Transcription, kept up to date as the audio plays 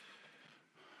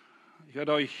Ich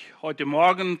werde euch heute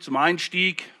Morgen zum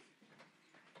Einstieg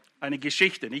eine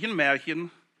Geschichte, nicht ein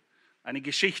Märchen, eine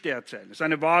Geschichte erzählen. Es ist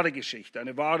eine wahre Geschichte,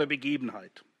 eine wahre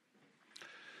Begebenheit.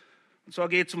 Und zwar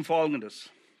geht es um Folgendes.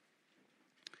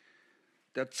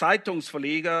 Der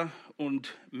Zeitungsverleger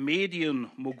und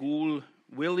Medienmogul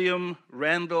William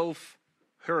Randolph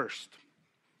Hearst,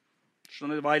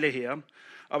 schon eine Weile her,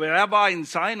 aber er war in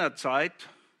seiner Zeit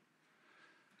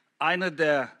einer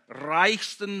der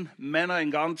reichsten Männer in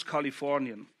ganz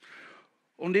Kalifornien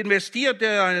und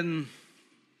investierte einen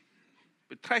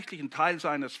beträchtlichen Teil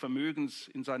seines Vermögens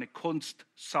in seine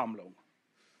Kunstsammlung,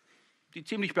 die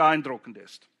ziemlich beeindruckend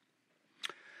ist.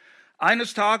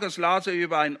 Eines Tages las er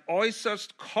über ein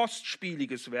äußerst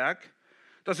kostspieliges Werk,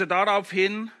 das er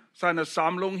daraufhin seiner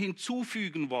Sammlung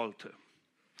hinzufügen wollte.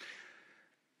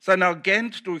 Sein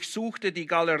Agent durchsuchte die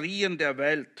Galerien der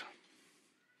Welt,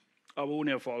 aber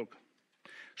ohne Erfolg.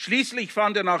 Schließlich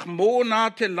fand er nach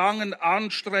monatelangen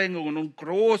Anstrengungen und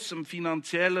großem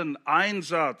finanziellen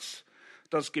Einsatz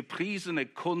das gepriesene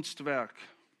Kunstwerk.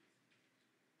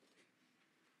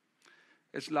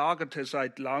 Es lagerte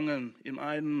seit langem in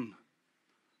einem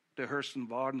der höchsten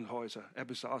Warenhäuser. Er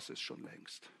besaß es schon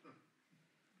längst.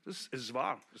 Es ist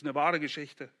wahr, es ist eine wahre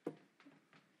Geschichte.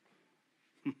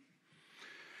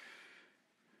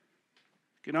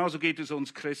 Genauso geht es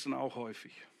uns Christen auch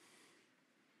häufig.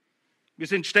 Wir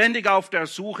sind ständig auf der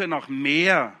Suche nach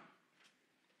mehr,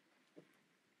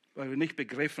 weil wir nicht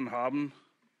begriffen haben,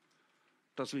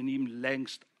 dass wir in ihm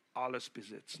längst alles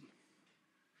besitzen.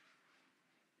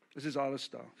 Es ist alles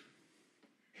da.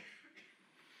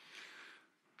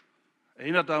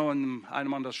 Erinnert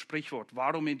einem an das Sprichwort,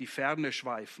 warum in die Ferne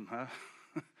schweifen,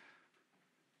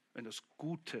 wenn das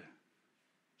Gute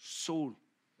so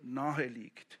nahe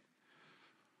liegt.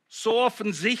 So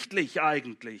offensichtlich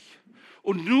eigentlich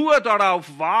und nur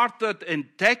darauf wartet,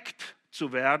 entdeckt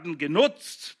zu werden,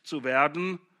 genutzt zu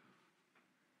werden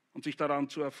und sich daran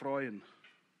zu erfreuen.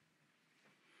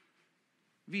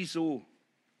 Wieso?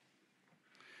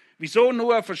 Wieso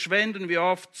nur verschwenden wir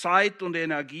oft Zeit und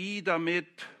Energie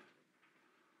damit,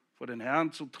 vor den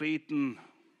Herrn zu treten,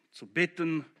 zu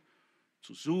bitten,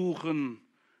 zu suchen,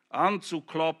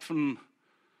 anzuklopfen?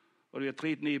 Oder wir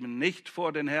treten eben nicht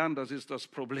vor den Herrn, das ist das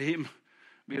Problem.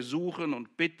 Wir suchen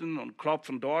und bitten und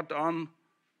klopfen dort an,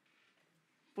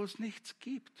 wo es nichts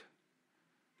gibt.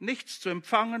 Nichts zu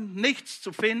empfangen, nichts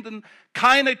zu finden,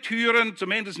 keine Türen,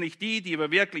 zumindest nicht die, die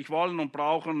wir wirklich wollen und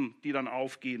brauchen, die dann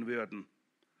aufgehen würden.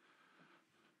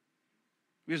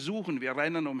 Wir suchen, wir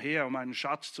rennen umher, um einen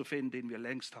Schatz zu finden, den wir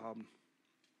längst haben.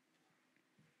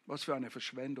 Was für eine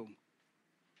Verschwendung.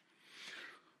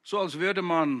 So als würde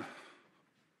man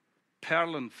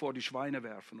Perlen vor die Schweine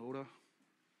werfen, oder?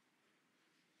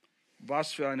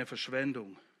 Was für eine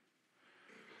Verschwendung.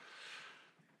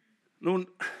 Nun,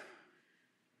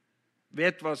 wer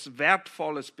etwas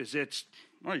Wertvolles besitzt,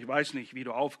 ich weiß nicht, wie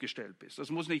du aufgestellt bist,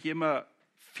 das muss nicht immer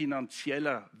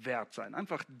finanzieller Wert sein,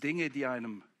 einfach Dinge, die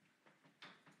einem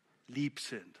lieb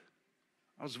sind,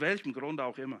 aus welchem Grund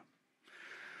auch immer.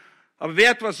 Aber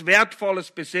wer etwas Wertvolles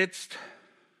besitzt,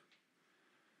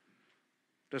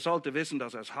 der sollte wissen,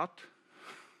 dass er es hat.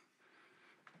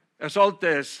 Er sollte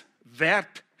es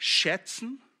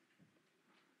wertschätzen,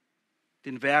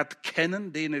 den Wert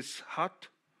kennen, den es hat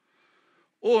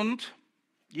und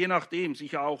je nachdem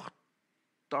sich auch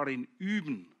darin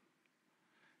üben,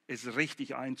 es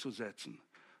richtig einzusetzen,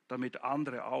 damit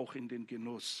andere auch in den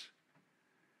Genuss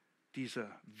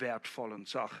dieser wertvollen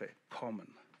Sache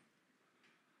kommen.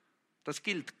 Das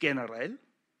gilt generell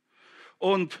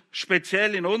und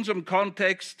speziell in unserem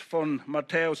Kontext von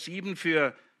Matthäus 7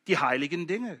 für die heiligen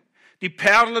Dinge, die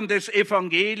Perlen des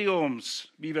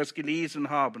Evangeliums, wie wir es gelesen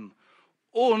haben,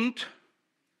 und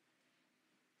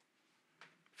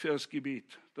für das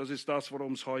Gebet. Das ist das,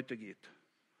 worum es heute geht.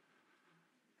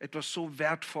 Etwas so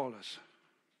Wertvolles.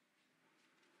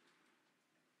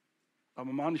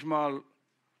 Aber manchmal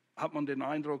hat man den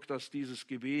Eindruck, dass dieses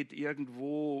Gebet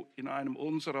irgendwo in einem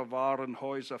unserer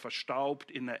Warenhäuser verstaubt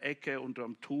in der Ecke unter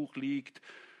dem Tuch liegt.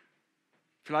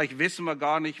 Vielleicht wissen wir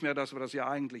gar nicht mehr, dass wir das ja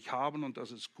eigentlich haben und dass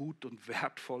es gut und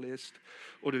wertvoll ist.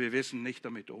 Oder wir wissen nicht,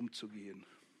 damit umzugehen.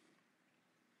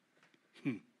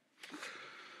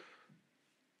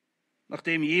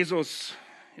 Nachdem Jesus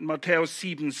in Matthäus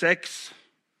 7,6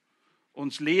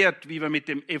 uns lehrt, wie wir mit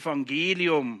dem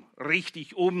Evangelium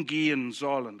richtig umgehen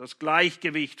sollen, das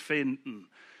Gleichgewicht finden,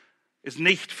 es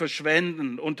nicht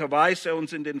verschwenden, unterweist er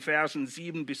uns in den Versen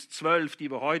 7 bis 12,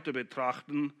 die wir heute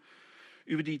betrachten,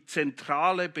 über die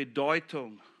zentrale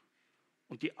Bedeutung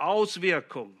und die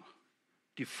Auswirkung,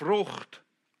 die Frucht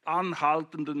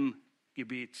anhaltenden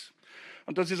Gebets.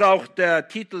 Und das ist auch der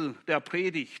Titel der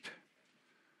Predigt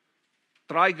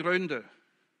 3 Gründe.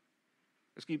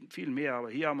 Es gibt viel mehr, aber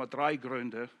hier haben wir 3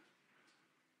 Gründe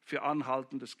für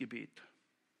anhaltendes Gebet.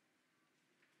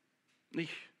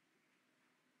 Nicht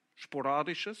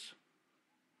sporadisches,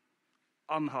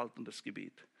 anhaltendes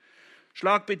Gebet.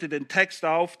 Schlag bitte den Text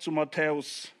auf zu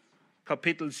Matthäus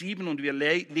Kapitel 7 und wir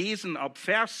lesen ab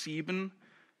Vers 7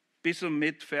 bis und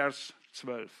mit Vers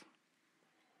 12.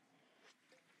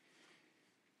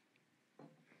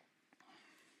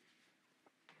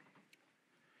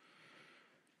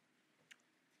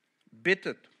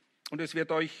 Bittet und es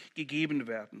wird euch gegeben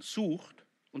werden. Sucht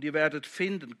und ihr werdet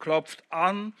finden. Klopft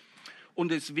an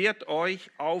und es wird euch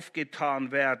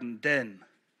aufgetan werden. Denn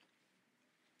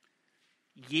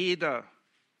jeder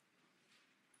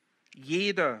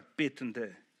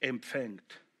Bittende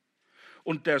empfängt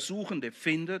und der Suchende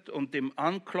findet und dem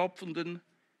Anklopfenden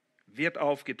wird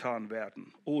aufgetan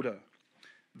werden. Oder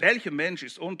welcher Mensch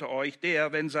ist unter euch,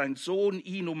 der, wenn sein Sohn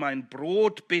ihn um ein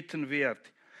Brot bitten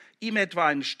wird, ihm etwa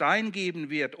einen Stein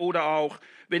geben wird, oder auch,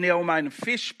 wenn er um einen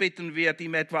Fisch bitten wird,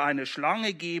 ihm etwa eine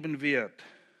Schlange geben wird?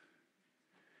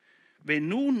 Wenn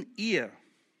nun ihr,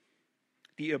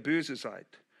 die ihr böse seid,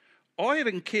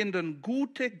 euren Kindern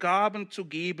gute Gaben zu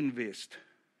geben wisst,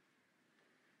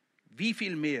 wie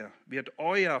viel mehr wird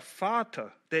euer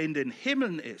Vater, der in den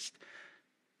Himmeln ist,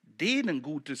 denen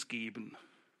Gutes geben,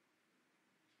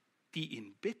 die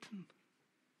ihn bitten?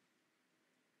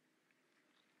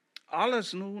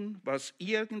 Alles nun, was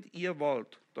irgend ihr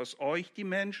wollt, dass euch die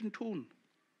Menschen tun,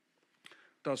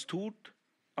 das tut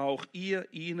auch ihr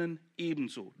ihnen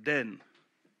ebenso. Denn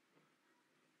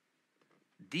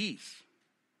dies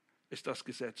ist das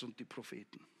Gesetz und die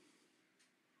Propheten.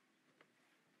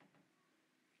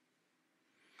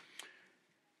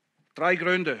 Drei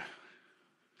Gründe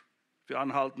für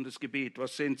anhaltendes Gebet.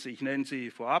 Was sind sie? Ich nenne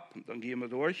sie vorab, dann gehen wir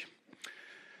durch.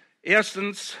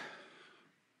 Erstens,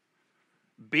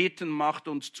 Beten macht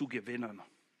uns zu Gewinnern.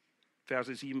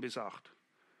 Verse 7 bis 8.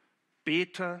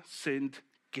 Beter sind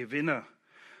Gewinner.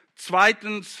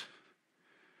 Zweitens,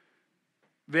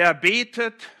 wer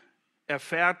betet,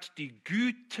 erfährt die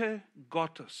Güte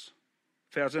Gottes.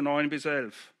 Verse 9 bis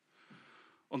 11.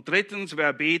 Und drittens,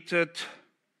 wer betet,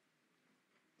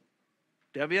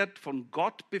 der wird von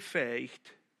Gott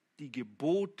befähigt, die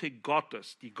Gebote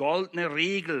Gottes, die goldene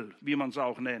Regel, wie man es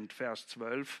auch nennt, Vers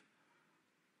 12,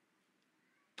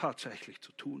 tatsächlich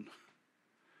zu tun.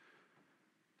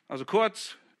 Also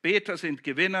kurz, Beter sind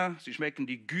Gewinner, sie schmecken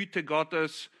die Güte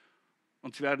Gottes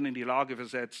und sie werden in die Lage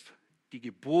versetzt, die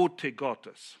Gebote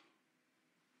Gottes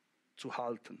zu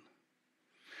halten.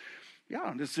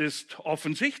 Ja, das ist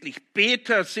offensichtlich.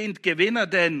 Beter sind Gewinner,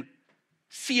 denn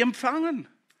sie empfangen,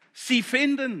 sie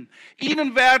finden,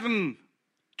 ihnen werden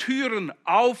Türen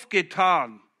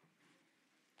aufgetan.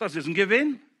 Das ist ein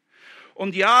Gewinn.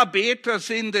 Und ja, Beter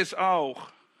sind es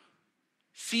auch.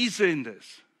 Sie sind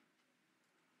es,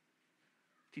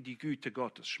 die die Güte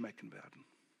Gottes schmecken werden.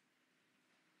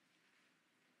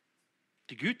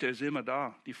 Die Güte ist immer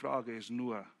da. Die Frage ist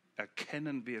nur,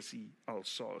 erkennen wir sie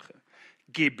als solche?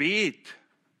 Gebet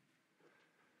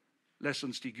lässt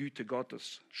uns die Güte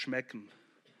Gottes schmecken.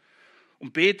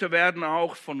 Und Beter werden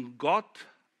auch von Gott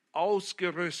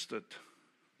ausgerüstet,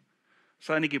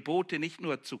 seine Gebote nicht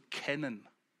nur zu kennen,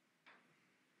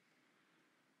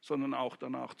 sondern auch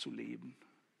danach zu leben,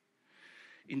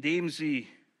 indem sie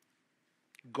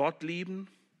Gott lieben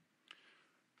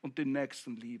und den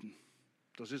Nächsten lieben.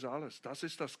 Das ist alles. Das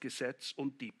ist das Gesetz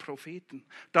und die Propheten.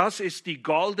 Das ist die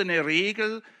goldene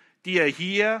Regel, die er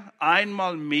hier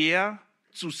einmal mehr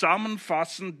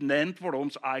zusammenfassend nennt, worum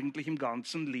es eigentlich im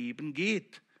ganzen Leben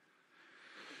geht.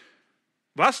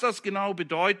 Was das genau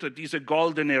bedeutet, diese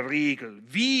goldene Regel,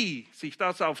 wie sich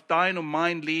das auf dein und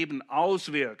mein Leben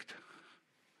auswirkt,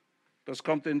 das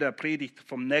kommt in der Predigt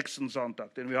vom nächsten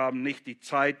Sonntag, denn wir haben nicht die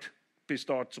Zeit, bis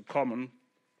dort zu kommen.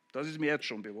 Das ist mir jetzt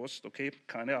schon bewusst, okay,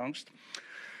 keine Angst.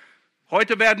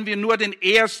 Heute werden wir nur den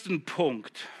ersten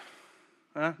Punkt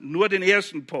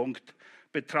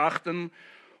betrachten,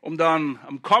 um dann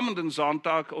am kommenden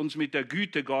Sonntag uns mit der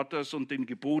Güte Gottes und den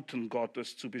Geboten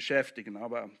Gottes zu beschäftigen.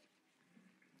 Aber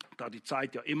da die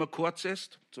Zeit ja immer kurz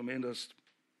ist, zumindest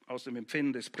aus dem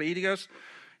Empfinden des Predigers,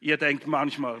 ihr denkt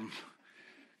manchmal,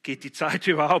 geht die Zeit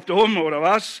überhaupt um oder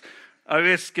was? Aber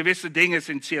gewisse Dinge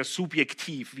sind sehr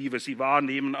subjektiv, wie wir sie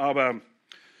wahrnehmen, aber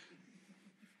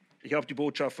ich habe die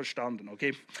Botschaft verstanden,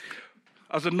 okay?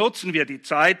 Also nutzen wir die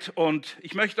Zeit und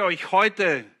ich möchte euch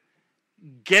heute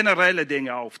generelle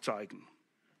Dinge aufzeigen,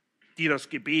 die das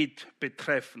Gebet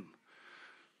betreffen.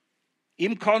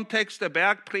 Im Kontext der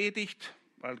Bergpredigt,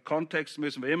 weil Kontext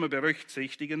müssen wir immer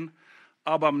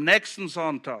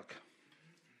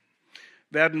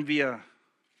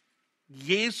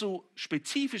Jesu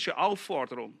spezifische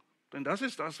Aufforderung, denn das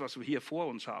ist das, was wir hier vor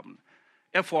uns haben.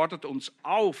 Er fordert uns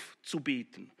auf zu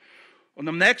beten. Und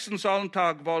am nächsten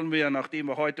Sonntag wollen wir, nachdem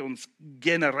wir heute uns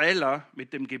genereller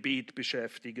mit dem Gebet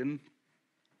beschäftigen,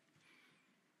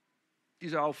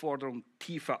 diese Aufforderung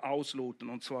tiefer ausloten,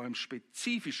 und zwar im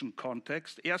spezifischen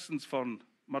Kontext. Erstens von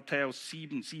Matthäus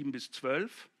 7, 7-12,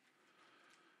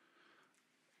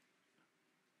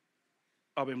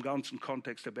 aber im ganzen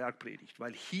Kontext der Bergpredigt,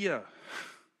 weil hier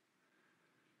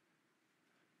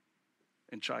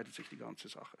entscheidet sich die ganze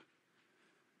Sache.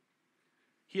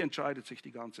 Hier entscheidet sich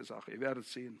die ganze Sache. Ihr werdet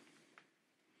sehen.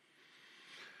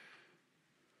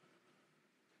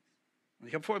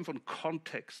 Ich habe vorhin von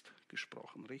Kontext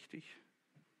gesprochen, richtig?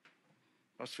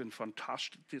 Was für ein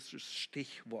fantastisches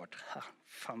Stichwort.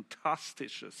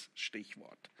 Fantastisches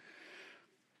Stichwort.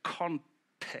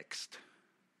 Kontext.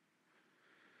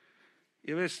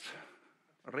 Ihr wisst,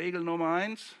 Regel Nummer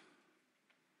 1,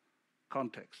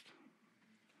 Kontext.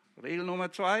 Regel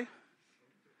Nummer 2,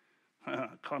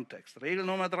 Kontext. Regel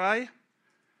Nummer 3,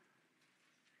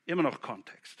 immer noch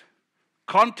Kontext.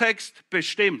 Kontext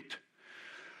bestimmt.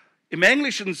 Im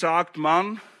Englischen sagt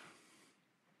man,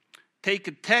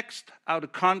 take a text out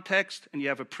of context and you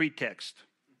have a pretext.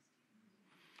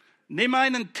 Nimm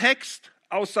einen Text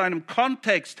aus seinem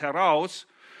Kontext heraus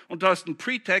und du hast einen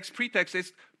Pretext. Pretext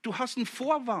ist, du hast einen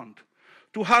Vorwand.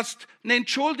 Du hast eine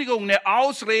Entschuldigung, eine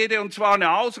Ausrede, und zwar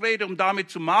eine Ausrede, um damit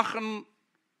zu machen,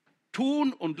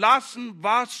 tun und lassen,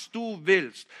 was du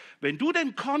willst. Wenn du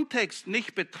den Kontext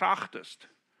nicht betrachtest,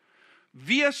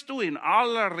 wirst du in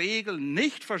aller Regel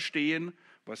nicht verstehen,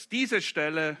 was diese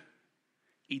Stelle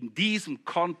in diesem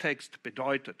Kontext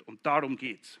bedeutet. Und darum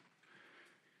geht's.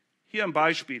 Hier ein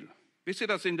Beispiel. Wisst ihr,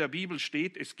 dass in der Bibel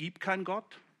steht, es gibt keinen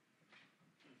Gott?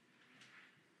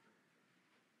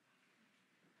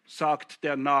 Sagt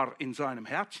der Narr in seinem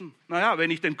Herzen. Naja, wenn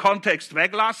ich den Kontext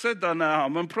weglasse, dann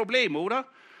haben wir ein Problem, oder?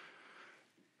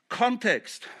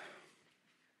 Kontext.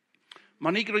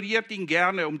 Man ignoriert ihn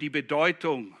gerne, um die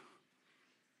Bedeutung,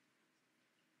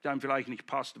 die einem vielleicht nicht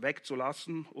passt,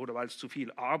 wegzulassen oder weil es zu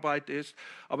viel Arbeit ist.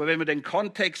 Aber wenn wir den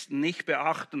Kontext nicht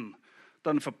beachten,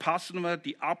 dann verpassen wir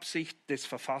die Absicht des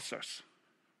Verfassers.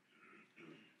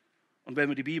 Und wenn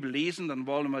wir die Bibel lesen, dann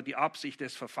wollen wir die Absicht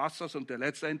des Verfassers, und der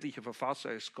letztendliche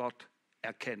Verfasser ist Gott,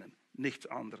 erkennen. Nichts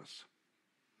anderes.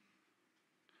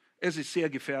 Es ist sehr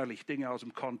gefährlich, Dinge aus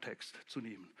dem Kontext zu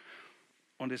nehmen.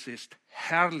 Und es ist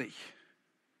herrlich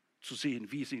zu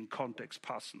sehen, wie sie in Kontext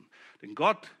passen. Denn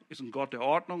Gott ist ein Gott der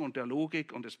Ordnung und der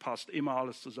Logik, und es passt immer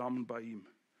alles zusammen bei ihm.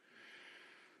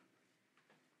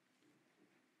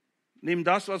 Nimm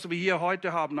das, was wir hier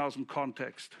heute haben, aus dem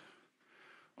Kontext.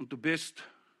 Und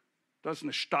das ist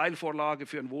eine Steilvorlage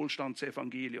für ein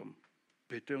Wohlstandsevangelium.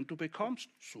 Bitte und du bekommst,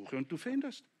 suche und du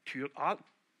findest.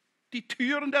 Die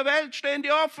Türen der Welt stehen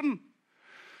dir offen.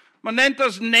 Man nennt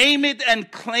das Name it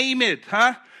and claim it.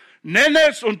 Nenn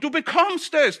es und du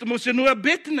bekommst es. Du musst ja nur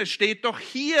bitten, es steht doch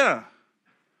hier.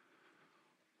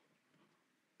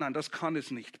 Nein, das kann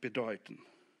es nicht bedeuten.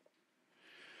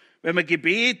 Wenn wir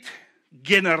Gebet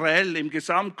generell im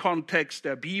Gesamtkontext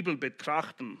der Bibel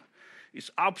betrachten,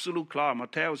 ist absolut klar,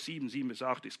 Matthäus 7,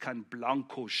 7-8 ist kein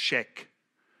Blankoscheck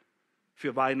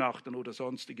für Weihnachten oder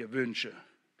sonstige Wünsche.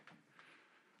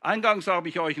 Eingangs habe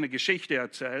ich euch eine Geschichte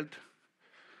erzählt.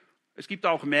 Es gibt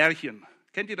auch Märchen.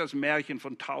 Kennt ihr das Märchen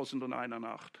von 1001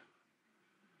 Nacht?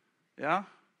 Ja?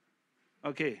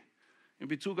 Okay. In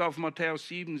Bezug auf Matthäus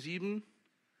 7, 7,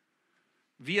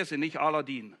 wir sind nicht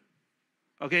Aladdin.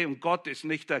 Okay, und Gott ist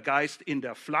nicht der Geist in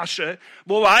der Flasche,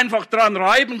 wo wir einfach dran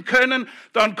reiben können,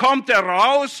 dann kommt er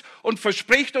raus und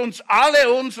verspricht uns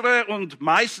alle unsere, und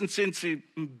meistens sind sie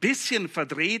ein bisschen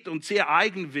verdreht und sehr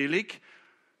eigenwillig,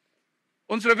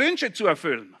 unsere Wünsche zu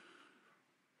erfüllen.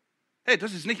 Hey,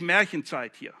 das ist nicht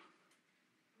Märchenzeit hier.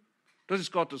 Das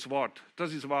ist Gottes Wort,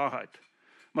 das ist Wahrheit.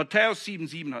 Matthäus 7,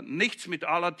 7 hat nichts mit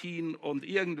Aladdin und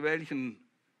irgendwelchen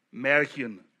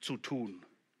Märchen zu tun.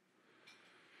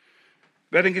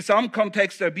 Wer den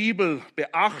Gesamtkontext der Bibel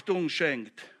Beachtung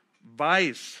schenkt,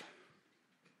 weiß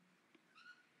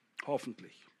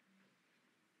hoffentlich,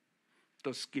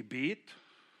 dass Gebet,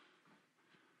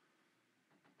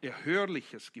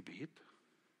 erhörliches Gebet,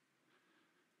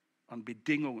 an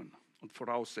Bedingungen und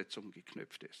Voraussetzungen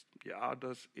geknüpft ist. Ja,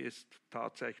 das ist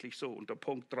tatsächlich so. Unter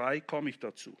Punkt 3 komme ich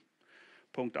dazu.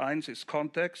 Punkt 1 ist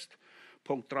Kontext.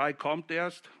 Punkt 3 kommt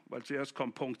erst, weil zuerst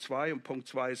kommt Punkt 2, und Punkt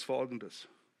 2 ist folgendes.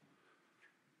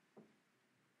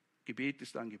 Gebet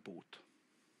ist ein Gebot.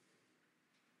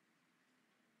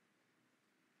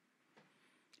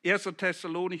 1.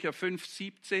 Thessalonicher 5,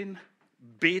 17,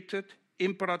 betet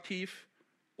imperativ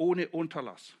ohne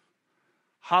Unterlass.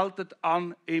 haltet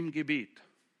an im Gebet.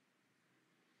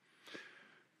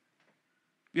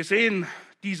 Wir sehen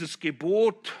dieses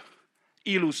Gebot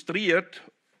illustriert,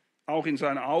 auch in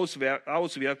seiner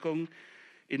Auswirkung,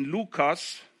 in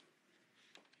Lukas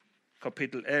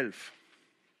Kapitel 11.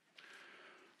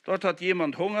 Dort hat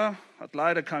jemand Hunger, hat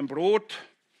leider kein Brot,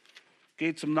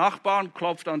 geht zum Nachbarn,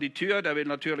 klopft an die Tür, der will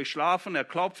natürlich schlafen, er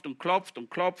klopft und klopft und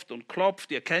klopft und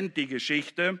klopft, ihr kennt die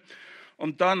Geschichte.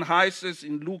 Und dann heißt es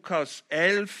in Lukas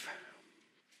 11,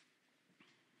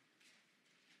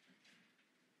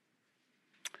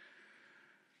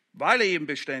 weil er eben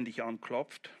beständig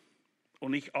anklopft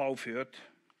und nicht aufhört,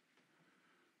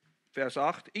 Vers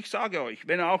 8, ich sage euch,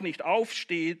 wenn er auch nicht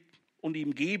aufsteht und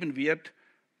ihm geben wird,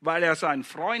 weil er sein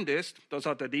Freund ist, das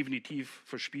hat er definitiv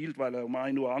verspielt, weil er um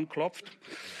 1 Uhr anklopft,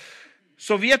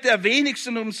 so wird er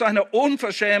wenigstens um seiner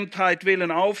Unverschämtheit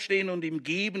willen aufstehen und ihm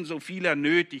geben, so viel er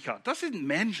nötig hat. Das sind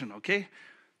Menschen, okay?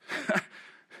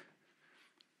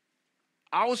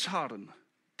 Ausharren,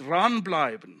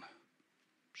 dranbleiben,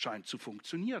 scheint zu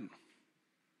funktionieren.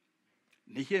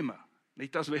 Nicht immer,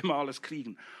 nicht, dass wir immer alles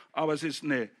kriegen, aber es ist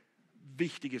eine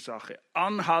wichtige Sache,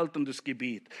 anhaltendes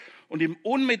Gebet. Und im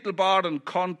unmittelbaren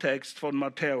Kontext von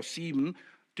Matthäus 7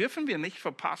 dürfen wir nicht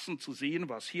verpassen zu sehen,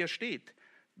 was hier steht.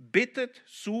 Bittet,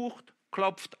 sucht,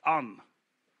 klopft an.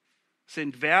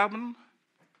 Sind Verben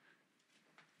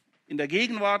in der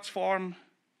Gegenwartsform,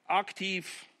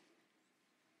 aktiv,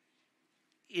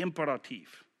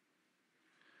 imperativ.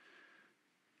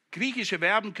 Griechische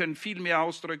Verben können viel mehr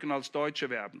ausdrücken als deutsche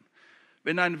Verben.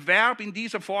 Wenn ein Verb in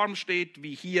dieser Form steht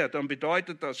wie hier, dann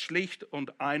bedeutet das schlicht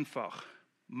und einfach,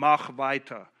 mach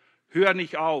weiter, hör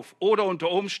nicht auf oder unter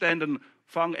Umständen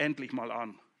fang endlich mal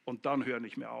an und dann hör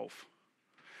nicht mehr auf.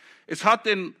 Es hat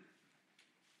den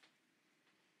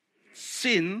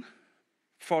Sinn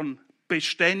von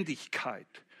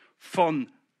Beständigkeit,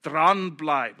 von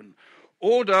dranbleiben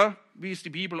oder, wie es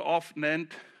die Bibel oft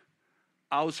nennt,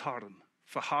 ausharren,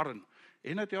 verharren.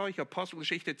 Erinnert ihr euch,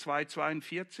 Apostelgeschichte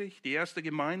 2,42, die erste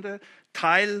Gemeinde,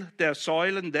 Teil der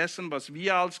Säulen dessen, was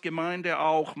wir als Gemeinde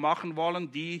auch machen wollen.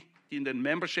 Die in den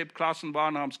Membership-Klassen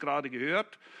waren, haben es gerade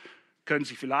gehört, können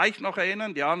sich vielleicht noch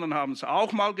erinnern, die anderen haben es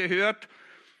auch mal gehört.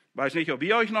 Weiß nicht, ob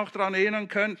ihr euch noch daran erinnern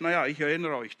könnt. Naja, ich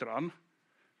erinnere euch dran.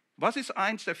 Was ist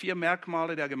eins der 4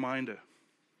 Merkmale der Gemeinde?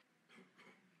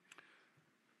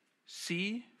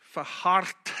 Sie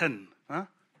verharrten,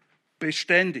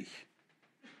 beständig.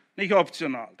 Nicht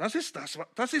optional. Das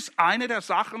ist eine der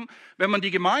Sachen, wenn man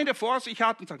die Gemeinde vor sich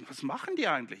hat und sagt, was machen die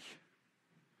eigentlich?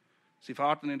 Sie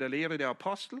verharrten in der Lehre der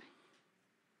Apostel,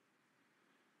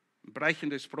 im Brechen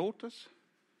des Brotes,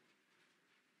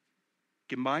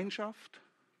 Gemeinschaft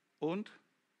und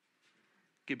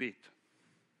Gebet.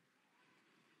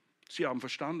 Sie haben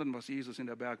verstanden, was Jesus in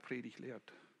der Bergpredigt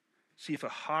lehrt. Sie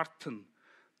verharrten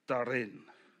darin.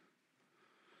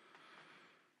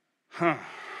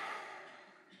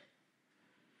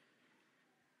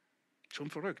 Schon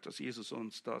verrückt, dass Jesus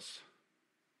uns das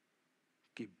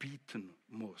gebieten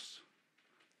muss,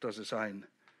 dass es ein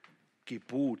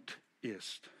Gebot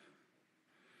ist.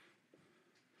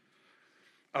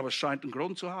 Aber es scheint einen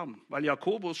Grund zu haben, weil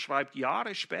Jakobus schreibt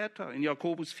Jahre später in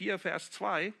Jakobus 4, Vers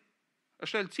 2, er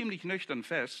stellt ziemlich nüchtern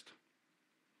fest,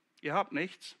 ihr habt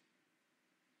nichts,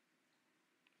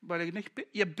 weil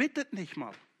ihr bittet nicht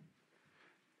mal.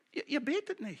 Ihr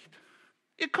betet nicht.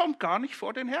 Ihr kommt gar nicht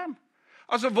vor den Herrn.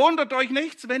 Also wundert euch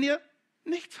nichts, wenn ihr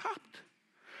nichts habt.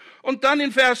 Und dann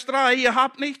in Vers 3, ihr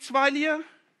habt nichts, weil ihr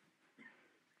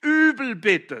übel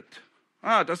bittet.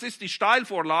 Das ist die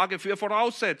Steilvorlage für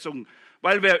Voraussetzungen.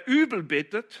 Weil wer übel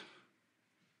bittet,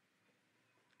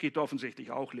 geht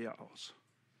offensichtlich auch leer aus.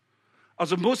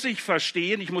 Also muss ich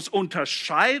verstehen, ich muss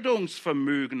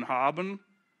Unterscheidungsvermögen haben.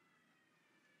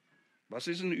 Was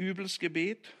ist ein übles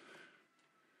Gebet?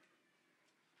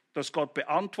 Das Gott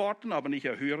beantworten, aber nicht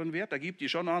erhören wird. Da gibt die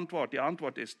schon Antwort. Die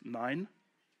Antwort ist nein.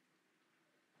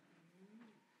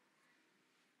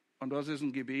 Und das ist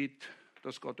ein Gebet,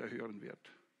 das Gott erhören wird.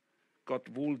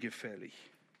 Gott wohlgefällig.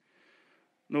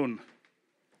 Nun,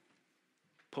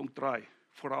 Punkt 3,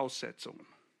 Voraussetzungen.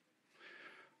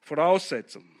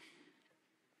 Voraussetzungen.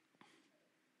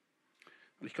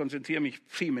 Und ich konzentriere mich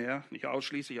primär, nicht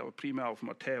ausschließlich, aber primär auf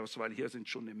Matthäus, weil hier sind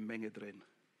schon eine Menge drin.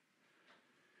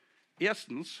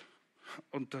 Erstens,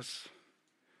 und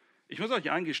ich muss euch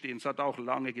eingestehen, es hat auch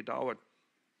lange gedauert,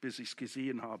 bis ich es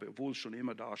gesehen habe, obwohl es schon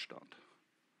immer da stand.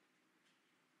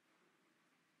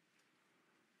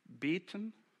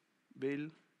 Beten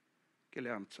will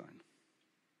gelernt sein.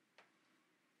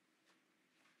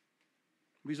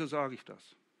 Wieso sage ich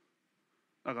das?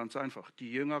 Na, ganz einfach.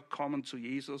 Die Jünger kommen zu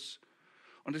Jesus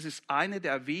Und es ist eine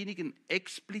der wenigen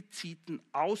expliziten,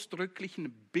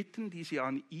 ausdrücklichen Bitten, die sie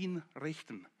an ihn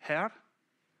richten. Herr,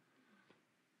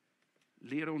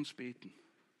 lehre uns beten.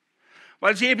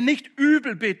 Weil sie eben nicht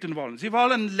übel bitten wollen. Sie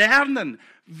wollen lernen,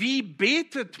 wie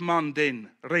betet man denn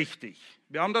richtig.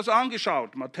 Wir haben das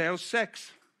angeschaut, Matthäus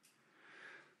 6.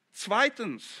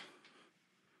 Zweitens,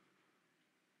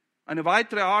 eine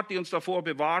weitere Art, die uns davor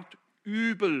bewahrt,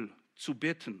 übel zu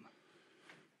bitten.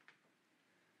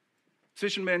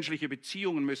 Zwischenmenschliche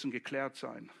Beziehungen müssen geklärt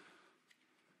sein.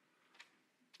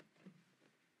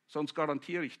 Sonst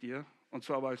garantiere ich dir, und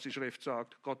zwar, weil es die Schrift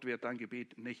sagt, Gott wird dein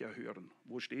Gebet nicht erhören.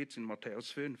 Wo steht es in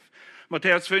Matthäus 5?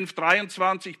 Matthäus 5,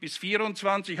 23 bis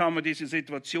 24 haben wir diese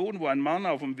Situation, wo ein Mann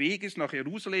auf dem Weg ist nach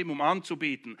Jerusalem, um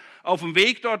anzubeten. Auf dem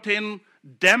Weg dorthin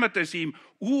dämmert es ihm,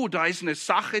 da ist eine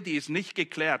Sache, die ist nicht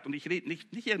geklärt. Und ich rede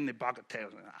nicht irgendeine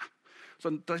Bagatelle,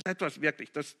 sondern das ist etwas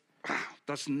wirklich, das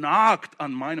nagt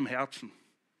an meinem Herzen.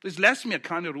 Das lässt mir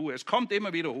keine Ruhe. Es kommt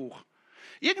immer wieder hoch.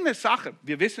 Irgendeine Sache,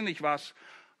 wir wissen nicht was.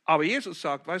 Aber Jesus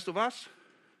sagt, weißt du was?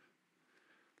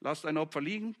 Lass dein Opfer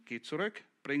liegen, geh zurück,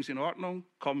 bring es in Ordnung,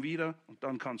 komm wieder und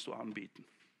dann kannst du anbeten.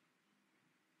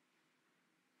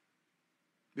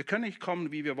 Wir können nicht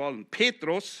kommen, wie wir wollen.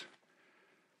 Petrus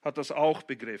hat das auch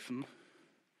begriffen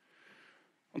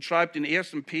und schreibt in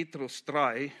 1. Petrus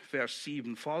 3, Vers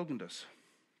 7 Folgendes.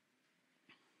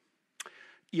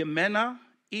 Ihr Männer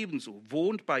ebenso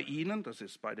wohnt bei ihnen, das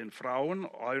ist bei den Frauen,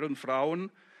 euren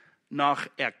Frauen, nach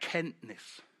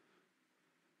Erkenntnis.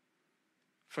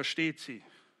 Versteht sie.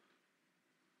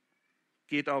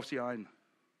 Geht auf sie ein.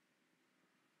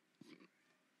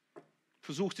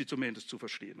 Versucht sie zumindest zu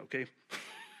verstehen, okay?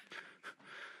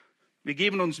 Wir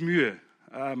geben uns Mühe.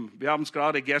 Wir haben es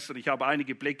gerade gestern, ich habe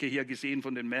einige Blicke hier gesehen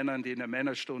von den Männern, die in der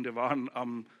Männerstunde waren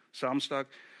am Samstag.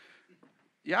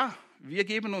 Ja, wir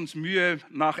geben uns Mühe,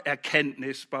 nach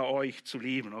Erkenntnis bei euch zu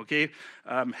leben, okay?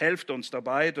 Helft uns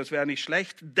dabei, das wäre nicht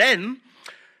schlecht, denn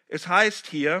es heißt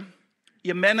hier,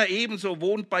 ihr Männer ebenso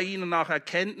wohnt bei ihnen nach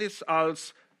Erkenntnis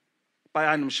als bei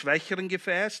einem schwächeren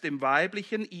Gefäß, dem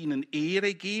weiblichen, ihnen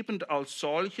Ehre gebend als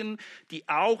solchen, die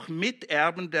auch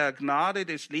Miterben der Gnade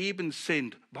des Lebens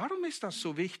sind. Warum ist das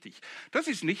so wichtig? Das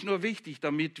ist nicht nur wichtig,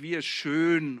 damit wir es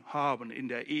schön haben in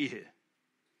der Ehe,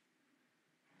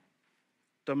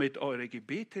 damit eure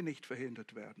Gebete nicht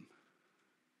verhindert werden.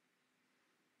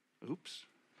 Ups.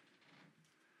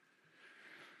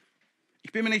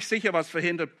 Ich bin mir nicht sicher, was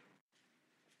verhindert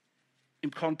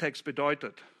im Kontext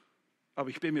bedeutet. Aber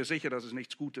ich bin mir sicher, dass es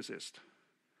nichts Gutes ist.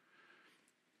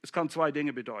 Es kann zwei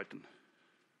Dinge bedeuten.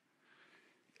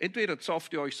 Entweder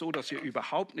zofft ihr euch so, dass ihr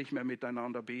überhaupt nicht mehr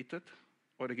miteinander betet,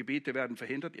 eure Gebete werden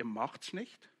verhindert, ihr macht es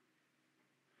nicht.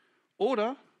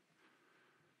 Oder,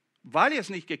 weil ihr es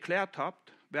nicht geklärt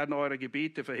habt, werden eure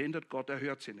Gebete verhindert, Gott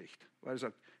erhört sie nicht. Weil er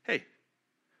sagt, hey,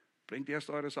 bringt erst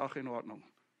eure Sache in Ordnung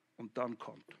und dann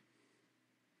kommt.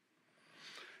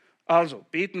 Also,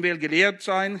 beten will gelehrt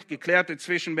sein, geklärte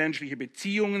zwischenmenschliche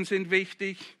Beziehungen sind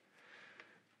wichtig.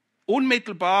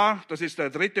 Unmittelbar, das ist der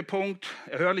dritte Punkt,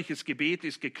 erhörliches Gebet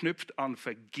ist geknüpft an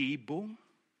Vergebung.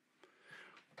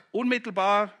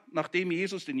 Unmittelbar, nachdem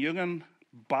Jesus den Jüngern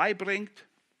beibringt,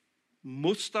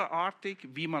 musterartig,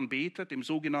 wie man betet, im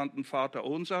sogenannten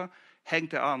Vaterunser,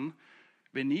 hängt er an,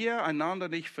 wenn ihr einander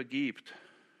nicht vergebt,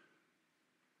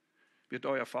 wird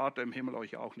euer Vater im Himmel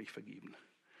euch auch nicht vergeben.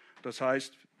 Das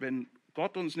heißt, wenn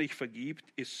Gott uns nicht vergibt,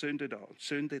 ist Sünde da. Und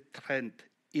Sünde trennt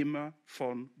immer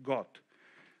von Gott.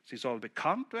 Sie soll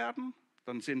bekannt werden,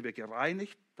 dann sind wir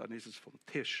gereinigt, dann ist es vom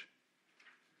Tisch.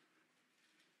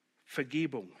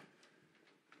 Vergebung.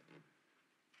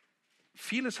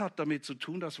 Vieles hat damit zu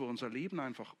tun, dass wir unser Leben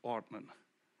einfach ordnen.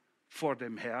 Vor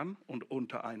dem Herrn und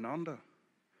untereinander.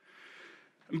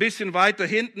 Ein bisschen weiter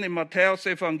hinten im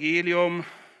Matthäus-Evangelium,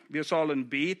 wir sollen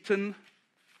beten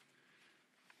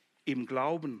im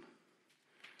Glauben.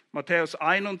 Matthäus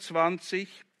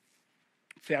 21,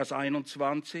 Vers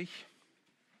 21.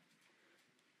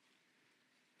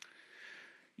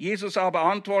 Jesus aber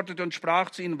antwortete und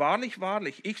sprach zu ihnen, wahrlich,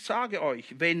 wahrlich, ich sage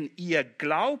euch, wenn ihr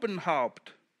Glauben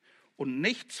habt und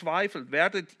nicht zweifelt,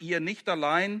 werdet ihr nicht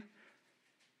allein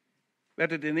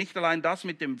das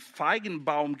mit dem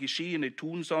Feigenbaum Geschehene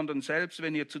tun, sondern selbst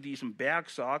wenn ihr zu diesem Berg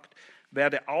sagt,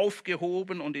 werde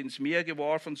aufgehoben und ins Meer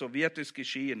geworfen, so wird es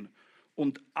geschehen.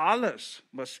 Und alles,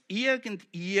 was irgend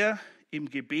ihr im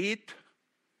Gebet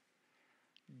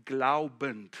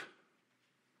glaubend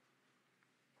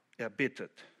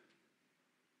erbittet,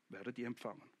 werdet ihr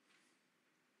empfangen.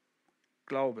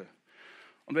 Glaube.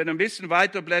 Und wenn ihr ein bisschen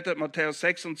weiter blättert, Matthäus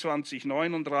 26,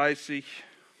 39,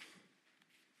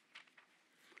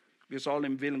 wir sollen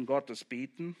im Willen Gottes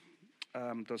beten.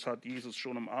 Das hat Jesus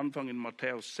schon am Anfang in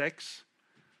Matthäus 6.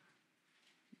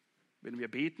 Wenn wir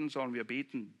beten, sollen wir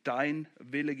beten, dein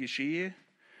Wille geschehe.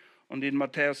 Und in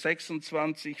Matthäus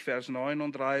 26, Vers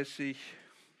 39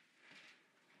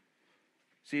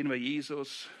 sehen wir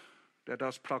Jesus, der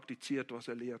das praktiziert, was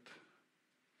er lehrt.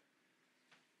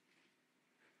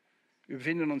 Wir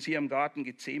befinden uns hier im Garten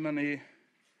Gethsemane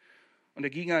und er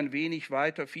ging ein wenig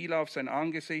weiter, fiel auf sein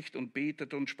Angesicht und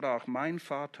betete und sprach, mein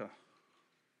Vater,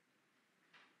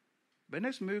 wenn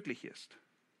es möglich ist,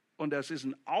 und es ist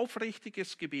ein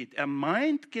aufrichtiges Gebet, er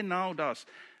meint genau das,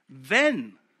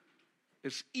 wenn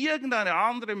es irgendeine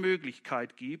andere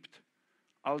Möglichkeit gibt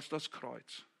als das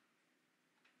Kreuz.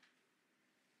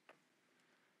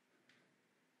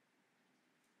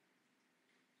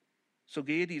 So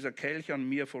gehe dieser Kelch an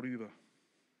mir vorüber.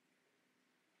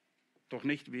 Doch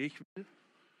nicht wie ich will,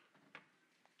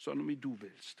 sondern wie du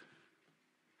willst.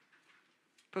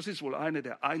 Das ist wohl eine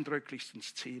der eindrücklichsten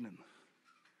Szenen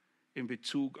in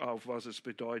Bezug auf, was es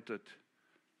bedeutet,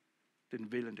 den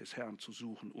Willen des Herrn zu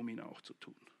suchen, um ihn auch zu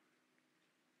tun.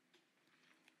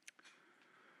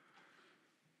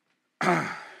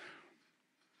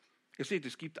 Ihr seht,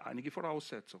 es gibt einige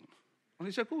Voraussetzungen. Und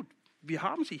ist ja gut, wir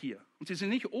haben sie hier. Und sie sind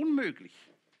nicht unmöglich.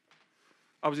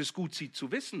 Aber es ist gut, sie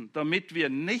zu wissen, damit wir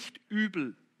nicht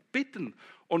übel bitten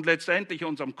und letztendlich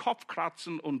unserem Kopf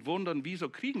kratzen und wundern, wieso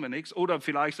kriegen wir nichts, oder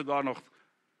vielleicht sogar noch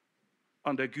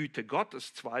an der Güte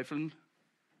Gottes zweifeln.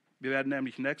 Wir werden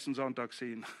nämlich nächsten Sonntag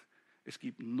sehen, es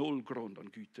gibt null Grund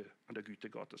an der Güte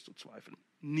Gottes zu zweifeln.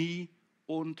 Nie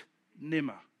und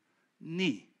nimmer.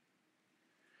 Nie.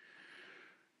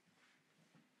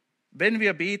 Wenn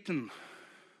wir beten,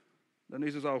 dann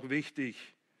ist es auch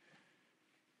wichtig,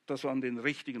 dass wir an den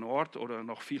richtigen Ort oder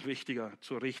noch viel wichtiger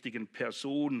zur richtigen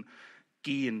Person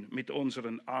gehen mit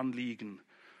unseren Anliegen.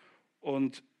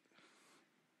 Und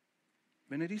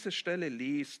wenn ihr diese Stelle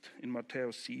lest in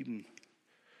Matthäus 7,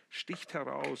 sticht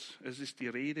heraus, es ist die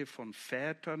Rede von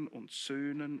Vätern und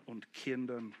Söhnen und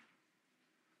Kindern.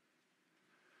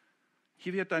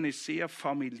 Hier wird eine sehr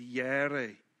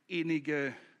familiäre,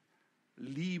 innige,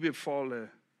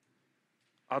 liebevolle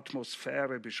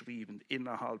Atmosphäre beschrieben,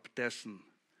 innerhalb dessen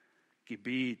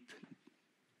Gebet,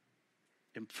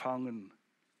 Empfangen,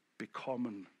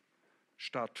 Bekommen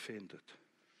stattfindet.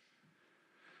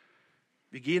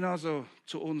 Wir gehen also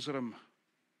zu unserem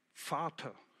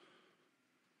Vater.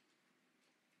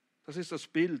 Das ist das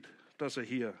Bild, das er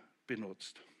hier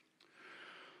benutzt.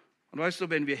 Und weißt du,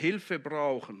 wenn wir Hilfe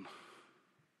brauchen,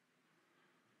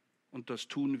 und das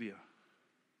tun wir,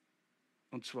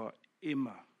 und zwar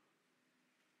immer,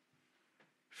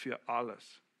 für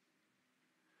alles.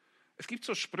 Es gibt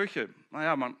so Sprüche,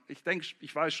 ich denke,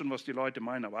 ich weiß schon, was die Leute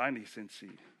meinen, aber eigentlich sind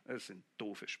es sind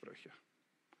doofe Sprüche.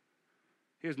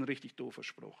 Hier ist ein richtig doofer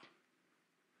Spruch.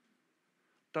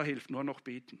 Da hilft nur noch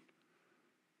beten.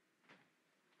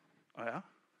 Ah ja?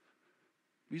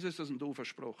 Wieso ist das ein doofer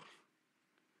Spruch?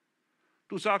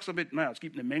 Du sagst damit, es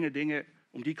gibt eine Menge Dinge,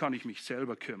 um die kann ich mich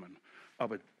selber kümmern.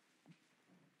 Aber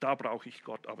da brauche ich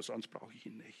Gott, aber sonst brauche ich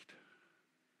ihn nicht.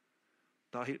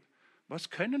 Was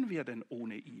können wir denn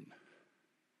ohne ihn?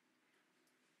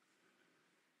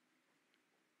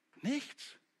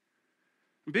 Nichts.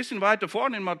 Ein bisschen weiter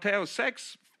vorne in Matthäus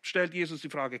 6 stellt Jesus die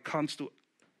Frage, kannst du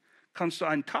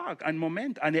einen Tag, einen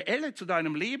Moment, eine Elle zu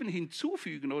deinem Leben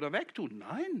hinzufügen oder wegtun?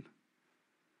 Nein.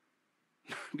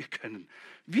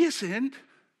 Wir sind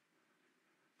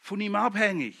von ihm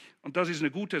abhängig. Und das ist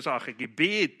eine gute Sache.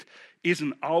 Gebet ist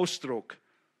ein Ausdruck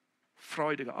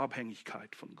freudiger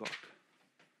Abhängigkeit von Gott.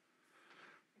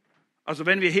 Also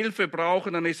wenn wir Hilfe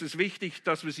brauchen, dann ist es wichtig,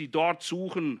 dass wir sie dort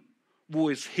suchen, wo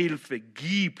es Hilfe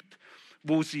gibt,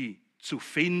 wo sie zu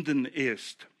finden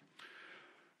ist.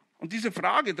 Und diese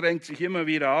Frage drängt sich immer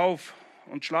wieder auf.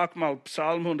 Und schlag mal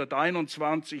Psalm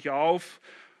 121 auf.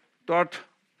 Dort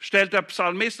stellt der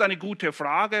Psalmist eine gute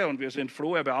Frage und wir sind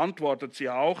froh, er beantwortet sie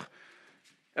auch.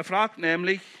 Er fragt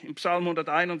nämlich im Psalm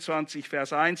 121,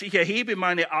 Vers 1, ich erhebe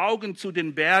meine Augen zu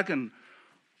den Bergen.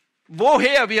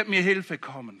 Woher wird mir Hilfe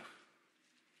kommen?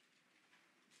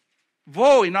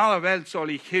 Wo in aller Welt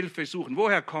soll ich Hilfe suchen?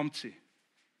 Woher kommt sie?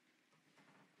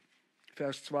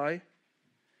 Vers 2.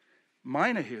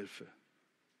 Meine Hilfe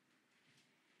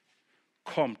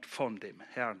kommt von dem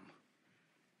Herrn,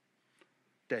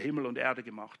 der Himmel und Erde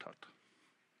gemacht hat.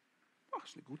 Das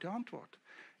ist eine gute Antwort.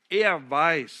 Er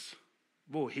weiß,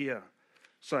 woher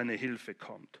seine Hilfe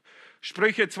kommt.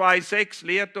 Sprüche 2,6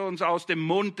 lehrt uns, aus dem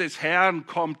Mund des Herrn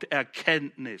kommt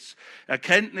Erkenntnis.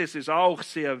 Erkenntnis ist auch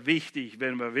sehr wichtig,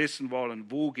 wenn wir wissen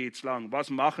wollen, wo geht's lang, was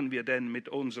machen wir denn mit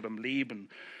unserem Leben.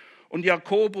 Und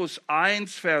Jakobus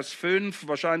 1, Vers 5,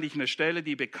 wahrscheinlich eine Stelle,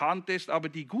 die bekannt ist, aber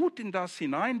die gut in das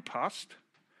hineinpasst.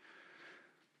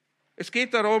 Es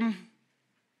geht darum,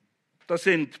 das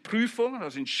sind Prüfungen,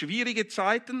 das sind schwierige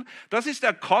Zeiten. Das ist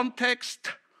der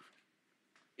Kontext,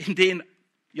 in den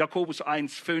Jakobus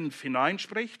 1, 5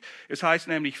 hineinspricht. Es heißt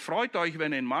nämlich, freut euch,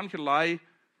 wenn in mancherlei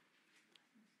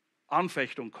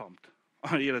Anfechtung kommt.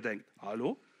 Und jeder denkt,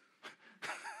 hallo?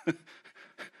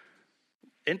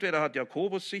 Entweder hat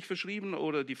Jakobus sich verschrieben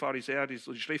oder die Pharisäer, die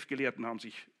Schriftgelehrten haben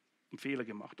sich einen Fehler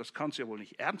gemacht. Das kannst du ja wohl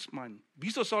nicht ernst meinen.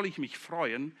 Wieso soll ich mich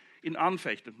freuen in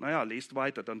Anfechtung? Naja, lest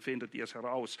weiter, dann findet ihr es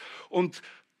heraus. Und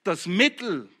das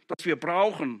Mittel, das wir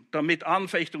brauchen, damit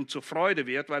Anfechtung zur Freude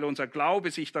wird, weil unser Glaube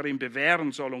sich darin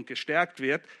bewähren soll und gestärkt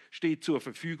wird, steht zur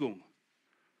Verfügung.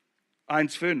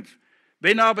 1,5.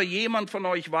 Wenn aber jemand von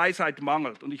euch Weisheit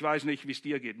mangelt, und ich weiß nicht, wie es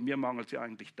dir geht, mir mangelt sie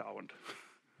eigentlich dauernd.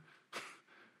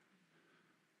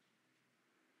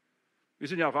 Wir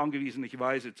sind ja auch angewiesen, nicht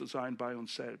weise zu sein bei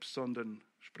uns selbst, sondern,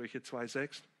 Sprüche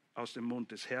 2,6, aus dem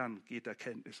Mund des Herrn geht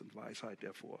Erkenntnis und Weisheit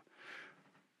hervor.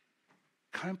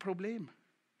 Kein Problem.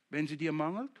 Wenn sie dir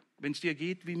mangelt, wenn es dir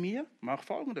geht wie mir, mach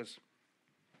Folgendes.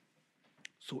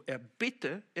 So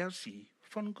erbitte er sie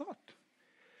von Gott,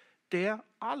 der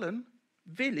allen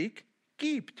willig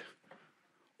gibt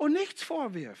und nichts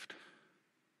vorwirft.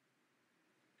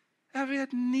 Er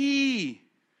wird nie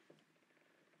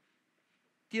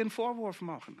dir einen Vorwurf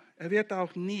machen. Er wird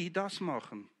auch nie das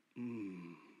machen.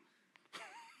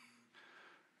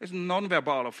 Das ist ein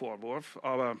nonverbaler Vorwurf,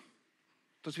 aber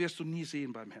das wirst du nie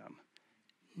sehen beim Herrn.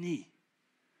 Nie.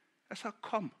 Er sagt,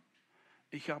 komm,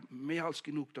 ich habe mehr als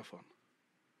genug davon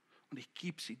und ich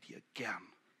gebe sie dir gern.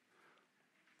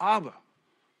 Aber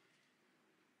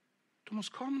du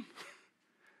musst kommen.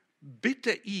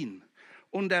 Bitte ihn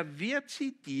und er wird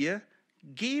sie dir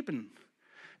geben.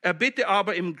 Er bitte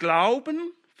aber im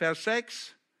Glauben, Vers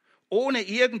 6, ohne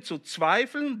irgend zu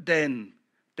zweifeln, denn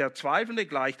der Zweifelnde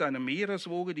gleicht einer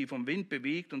Meereswoge, die vom Wind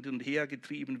bewegt und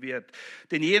hergetrieben wird.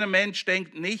 Denn jener Mensch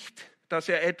denkt nicht, dass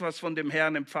er etwas von dem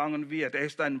Herrn empfangen wird. Er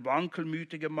ist ein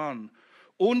wankelmütiger Mann,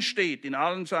 unstet in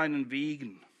allen seinen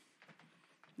Wegen.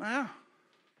 Naja,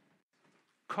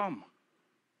 komm,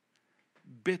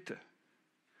 bitte,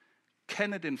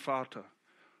 kenne den Vater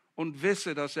und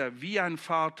wisse, dass er wie ein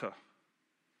Vater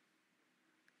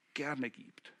gerne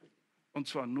gibt. Und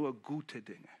zwar nur gute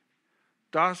Dinge.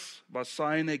 Das, was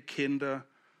seine Kinder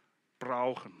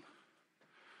brauchen.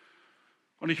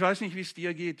 Und ich weiß nicht, wie es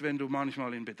dir geht, wenn du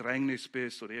manchmal in Bedrängnis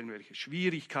bist oder irgendwelche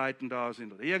Schwierigkeiten da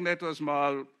sind oder irgendetwas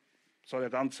mal, soll ja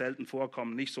ganz selten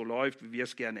vorkommen, nicht so läuft, wie wir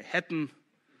es gerne hätten.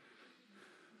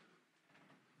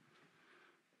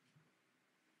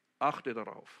 Achte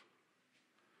darauf,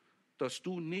 dass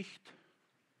du nicht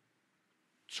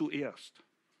zuerst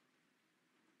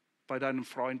bei deinen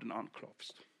Freunden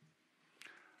anklopfst,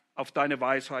 auf deine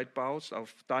Weisheit baust,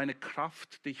 auf deine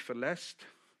Kraft dich verlässt,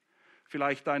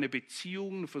 vielleicht deine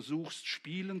Beziehungen versuchst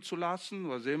spielen zu lassen,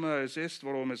 was immer es ist,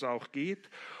 worum es auch geht,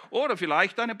 oder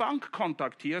vielleicht deine Bank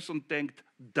kontaktierst und denkst,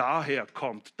 daher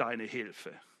kommt deine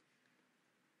Hilfe.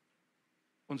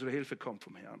 Unsere Hilfe kommt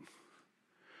vom Herrn.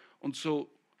 Und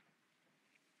so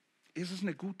ist es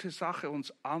eine gute Sache,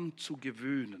 uns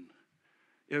anzugewöhnen.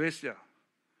 Ihr wisst ja,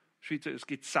 Schweizer, es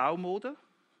gibt Saumode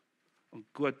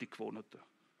und gute Gewohnheiten.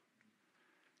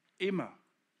 Immer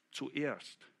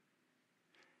zuerst.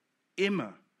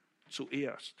 Immer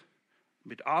zuerst.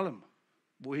 Mit allem.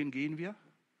 Wohin gehen wir?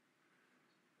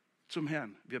 Zum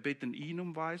Herrn. Wir bitten ihn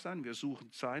um Weisheit, wir suchen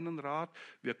seinen Rat,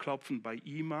 wir klopfen bei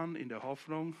ihm an in der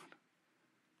Hoffnung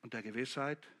und der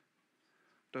Gewissheit,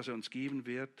 dass er uns geben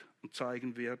wird und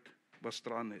zeigen wird, was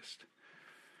dran ist.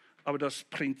 Aber das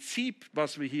Prinzip,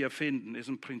 was wir hier finden, ist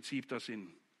ein Prinzip, es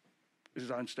ist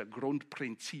eines der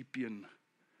Grundprinzipien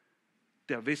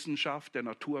der Wissenschaft, der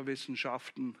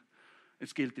Naturwissenschaften.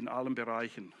 Es gilt in allen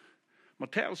Bereichen.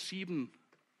 Matthäus 7,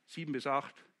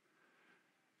 7-8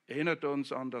 erinnert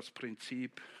uns an das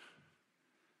Prinzip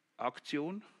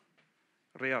Aktion,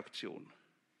 Reaktion.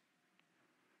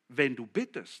 Wenn du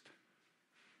bittest,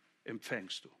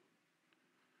 empfängst du.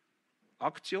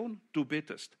 Aktion, du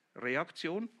bittest.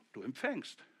 Reaktion, du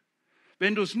empfängst.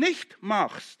 Wenn du es nicht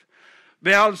machst,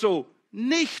 wer also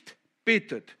nicht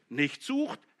bittet, nicht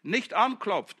sucht, nicht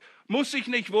anklopft, muss sich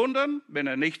nicht wundern, wenn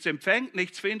er nichts empfängt,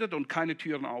 nichts findet und keine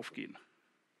Türen aufgehen.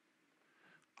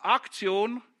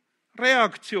 Aktion,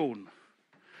 Reaktion.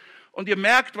 Und ihr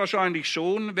merkt wahrscheinlich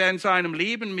schon, wer in seinem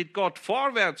Leben mit Gott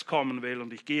vorwärts kommen will,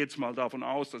 und ich gehe jetzt mal davon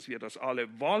aus, dass wir das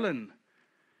alle wollen,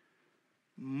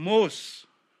 muss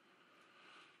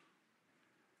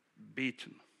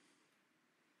beten.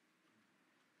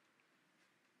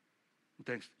 Und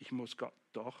denkst, ich muss Gott,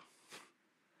 doch,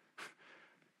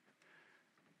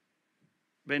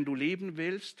 Wenn du leben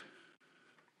willst,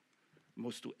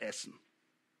 musst du essen.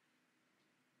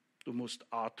 Du musst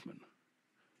atmen.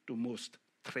 Du musst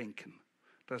trinken.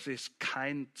 Das ist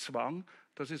kein Zwang,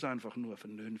 das ist einfach nur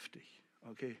vernünftig.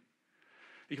 Okay?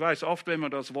 Ich weiß, oft, wenn wir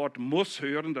das Wort muss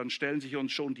hören, dann stellen sich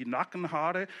uns schon die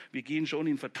Nackenhaare. Wir gehen schon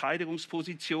in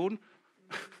Verteidigungsposition.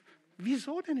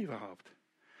 Wieso denn überhaupt?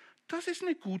 Das ist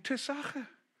eine gute Sache.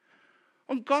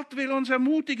 Und Gott will uns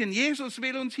ermutigen. Jesus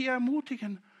will uns hier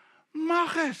ermutigen.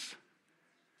 Mach es.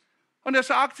 Und er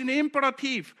sagt in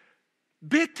Imperativ,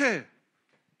 bitte,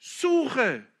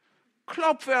 suche,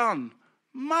 klopfe an,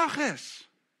 mach es.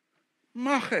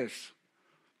 Mach es.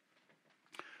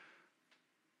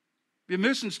 Wir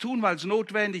müssen es tun, weil es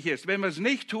notwendig ist. Wenn wir es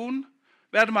nicht tun,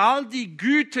 werden wir all die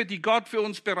Güte, die Gott für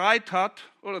uns bereit hat,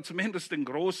 oder zumindest den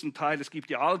großen Teil, es gibt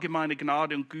die allgemeine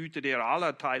Gnade und Güte, der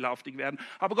aller teilhaftig werden,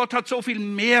 aber Gott hat so viel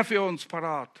mehr für uns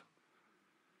parat.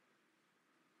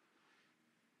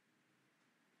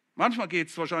 Manchmal geht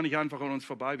es wahrscheinlich einfach an uns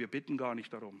vorbei, wir bitten gar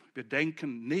nicht darum. Wir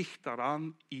denken nicht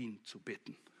daran, ihn zu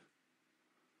bitten.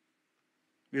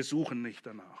 Wir suchen nicht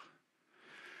danach.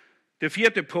 Der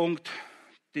vierte Punkt,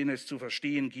 den es zu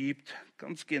verstehen gibt,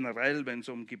 ganz generell, wenn es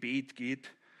um Gebet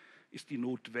geht, ist die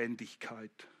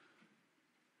Notwendigkeit.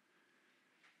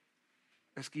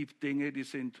 Es gibt Dinge, die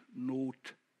sind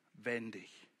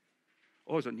notwendig.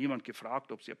 Oh, es hat niemand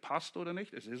gefragt, ob es ihr passt oder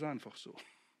nicht. Es ist einfach so.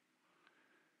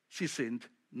 Sie sind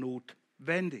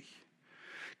notwendig.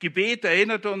 Gebet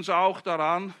erinnert uns auch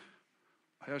daran,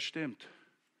 ja stimmt,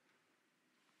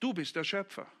 du bist der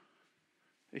Schöpfer,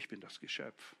 ich bin das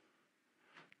Geschöpf.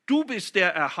 Du bist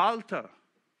der Erhalter.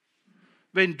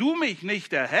 Wenn du mich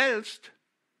nicht erhältst,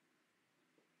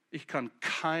 ich kann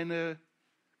keinen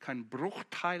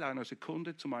Bruchteil einer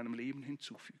Sekunde zu meinem Leben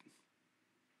hinzufügen.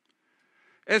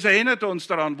 Es erinnert uns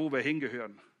daran, wo wir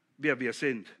hingehören, wer wir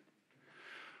sind.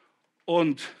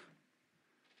 Und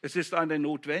es ist eine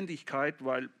Notwendigkeit,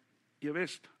 weil ihr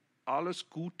wisst, alles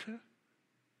Gute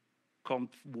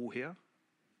kommt woher?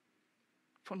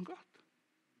 Von Gott.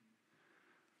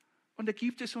 Und er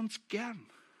gibt es uns gern.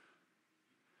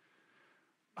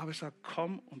 Aber er sagt,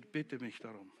 komm und bitte mich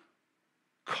darum.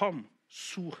 Komm,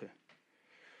 suche.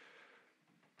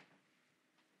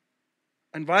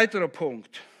 Ein weiterer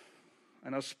Punkt,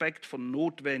 ein Aspekt von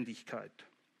Notwendigkeit.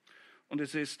 Und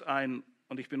es ist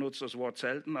und ich benutze das Wort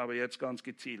selten, aber jetzt ganz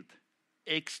gezielt,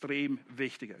 extrem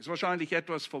wichtiger. Es ist wahrscheinlich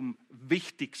etwas vom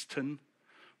Wichtigsten,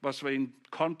 was wir im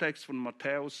Kontext von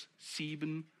Matthäus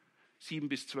 7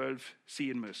 bis 12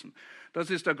 sehen müssen. Das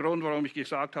ist der Grund, warum ich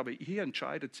gesagt habe, hier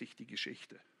entscheidet sich die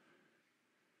Geschichte.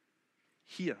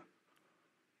 Hier.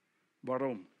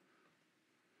 Warum?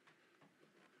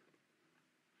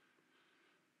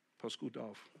 Pass gut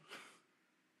auf.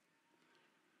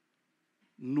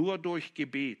 Nur durch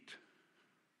Gebet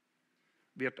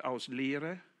wird aus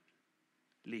Lehre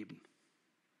Leben.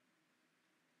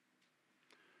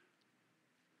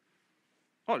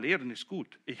 Oh, Lehren ist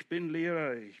gut. Ich bin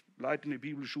Lehrer, ich leite eine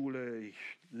Bibelschule, ich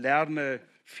lerne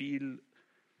viel.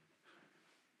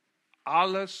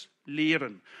 Alles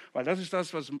lehren. Weil das ist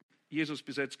das, was Jesus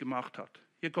bis jetzt gemacht hat.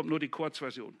 Hier kommt nur die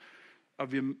Kurzversion.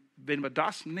 Aber wenn wir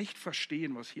das nicht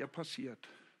verstehen, was hier passiert,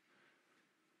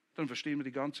 dann verstehen wir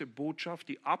die ganze Botschaft,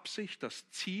 die Absicht, das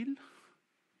Ziel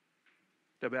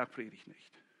der Bergpredigt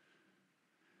nicht.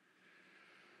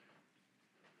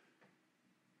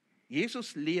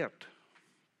 Jesus lehrt.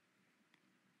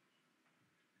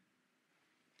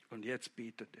 Und jetzt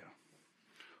betet er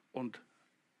und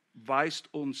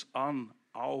weist uns an,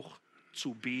 auch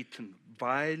zu beten,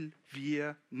 weil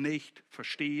wir nicht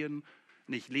verstehen,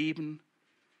 nicht leben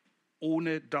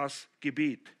ohne das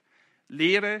Gebet.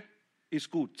 Lehre ist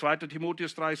gut. 2.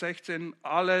 Timotheus 3,16,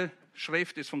 alle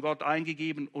Schrift ist von Gott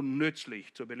eingegeben und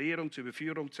nützlich zur Belehrung, zur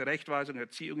Überführung, zur Rechtweisung,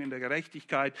 Erziehung in der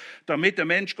Gerechtigkeit, damit der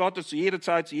Mensch Gottes zu jeder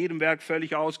Zeit, zu jedem Werk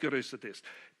völlig ausgerüstet ist.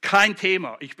 Kein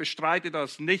Thema. Ich bestreite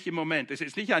das nicht im Moment. Es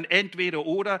ist nicht ein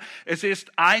Entweder-Oder. Es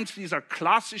ist eins dieser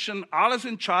klassischen, alles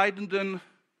entscheidenden,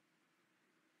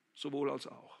 sowohl als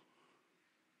auch.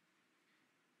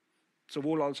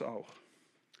 Sowohl als auch.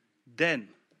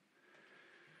 Denn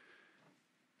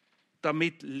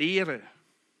damit Lehre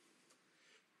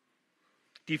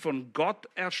die von Gott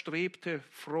erstrebte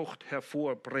Frucht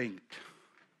hervorbringt,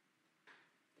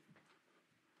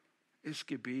 ist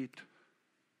Gebet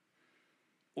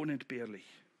unentbehrlich.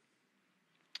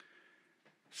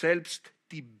 Selbst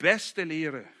die beste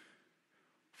Lehre,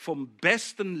 vom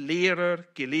besten Lehrer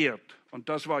gelehrt, und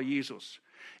das war Jesus.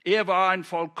 Er war ein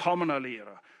vollkommener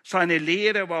Lehrer. Seine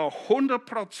Lehre war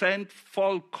 100%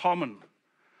 vollkommen.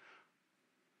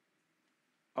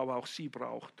 Aber auch sie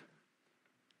braucht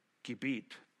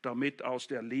Gebet, damit aus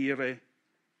der Lehre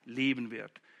leben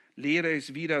wird. Lehre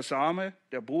ist wie der Same,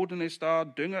 der Boden ist da,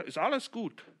 Dünger, ist alles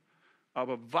gut.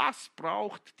 Aber was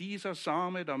braucht dieser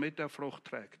Same, damit er Frucht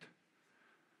trägt?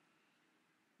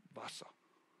 Wasser.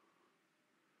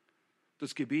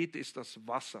 Das Gebet ist das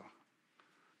Wasser,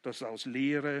 das aus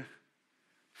Lehre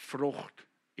Frucht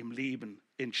im Leben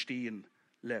entstehen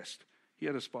lässt.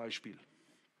 Hier das Beispiel.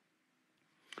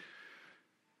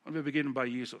 Und wir beginnen bei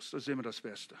Jesus, das ist immer das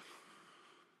Beste.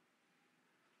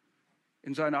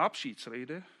 In seiner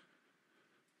Abschiedsrede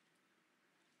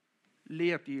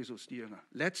lehrt Jesus die Jünger.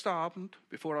 Letzter Abend,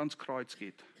 bevor er ans Kreuz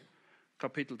geht.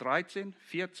 Kapitel 13,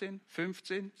 14,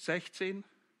 15, 16.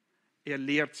 Er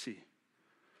lehrt sie.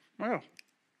 Naja,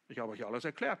 ich habe euch alles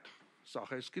erklärt.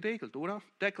 Sache ist geregelt, oder?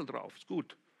 Deckel drauf, ist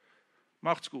gut.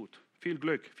 Macht's gut. Viel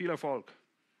Glück, viel Erfolg.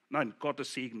 Nein,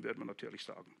 Gottes Segen, würde man natürlich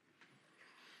sagen.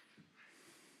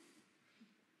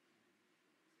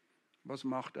 Was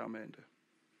macht er am Ende?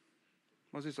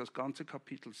 Was ist das ganze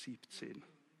Kapitel 17?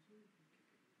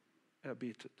 Er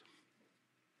betet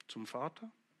zum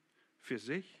Vater, für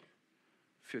sich,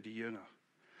 für die Jünger.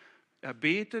 Er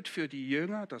betet für die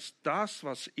Jünger, dass das,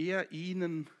 was er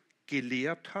ihnen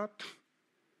gelehrt hat,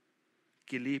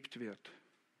 gelebt wird.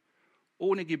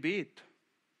 Ohne Gebet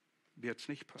wird es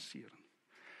nicht passieren.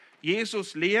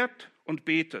 Jesus lehrt und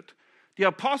betet. Die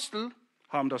Apostel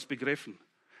haben das begriffen.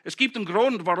 Es gibt einen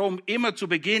Grund, warum immer zu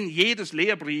Beginn jedes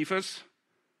Lehrbriefes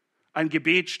ein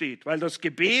Gebet steht, weil das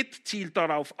Gebet zielt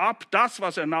darauf ab, das,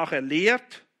 was er nachher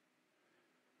lehrt,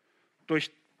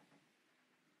 durch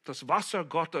das Wasser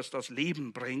Gottes, das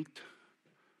Leben bringt,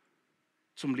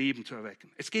 zum Leben zu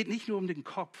erwecken. Es geht nicht nur um den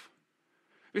Kopf.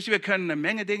 Wisst ihr, wir können eine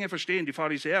Menge Dinge verstehen. Die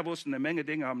Pharisäer wussten eine Menge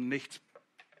Dinge, haben nichts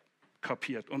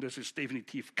kapiert. Und es ist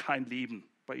definitiv kein Leben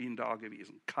bei ihnen da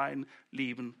gewesen. Kein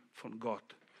Leben von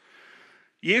Gott.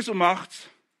 Jesus macht's.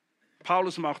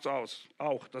 Paulus macht es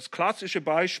auch. Das klassische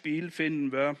Beispiel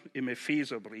finden wir im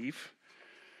Epheserbrief.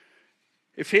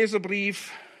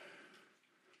 Epheserbrief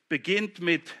beginnt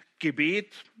mit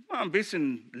Gebet, ein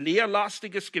bisschen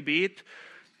lehrlastiges Gebet.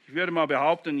 Ich würde mal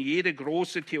behaupten, jede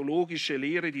große theologische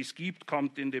Lehre, die es gibt,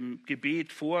 kommt in dem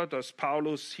Gebet vor, das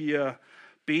Paulus hier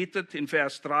betet in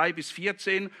Vers 3 bis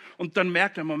 14 und dann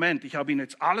merkt er, Moment, ich habe Ihnen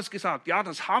jetzt alles gesagt. Ja,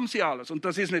 das haben Sie alles und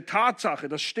das ist eine Tatsache,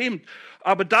 das stimmt.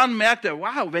 Aber dann merkt er,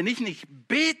 wow, wenn ich nicht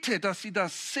bete, dass Sie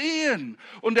das sehen.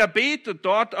 Und er betet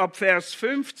dort ab Vers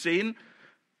 15,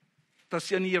 dass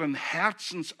sie an ihren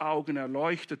Herzensaugen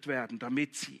erleuchtet werden,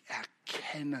 damit sie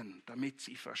erkennen, damit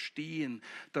sie verstehen,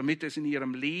 damit es in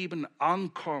ihrem Leben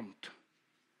ankommt.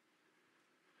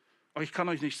 Aber ich kann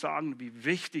euch nicht sagen, wie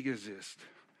wichtig es ist,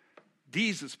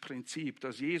 dieses Prinzip,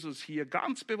 das Jesus hier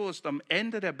ganz bewusst am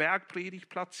Ende der Bergpredigt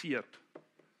platziert,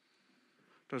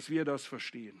 dass wir das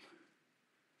verstehen.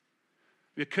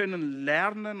 Wir können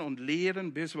lernen und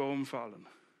lehren, bis wir umfallen.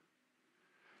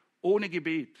 Ohne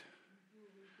Gebet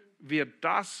wird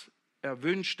das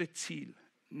erwünschte Ziel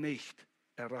nicht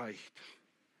erreicht.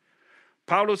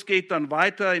 Paulus geht dann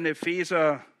weiter in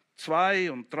Epheser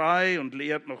 2 und 3 und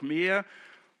lehrt noch mehr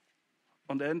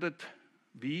und endet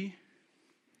wie?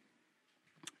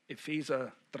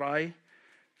 Epheser 3,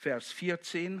 Vers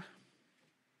 14.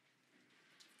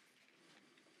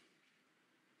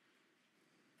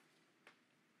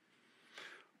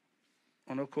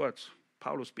 Und noch kurz,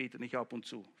 Paulus betet nicht ab und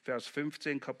zu. Vers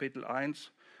 15, Kapitel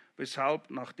 1. Weshalb,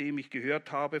 nachdem ich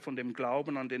gehört habe von dem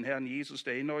Glauben an den Herrn Jesus,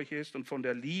 der in euch ist, und von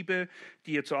der Liebe,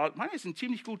 die ihr zu allen... Manche sind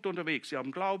ziemlich gut unterwegs. Sie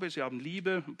haben Glaube, sie haben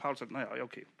Liebe. Und Paulus sagt, naja,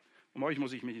 okay, um euch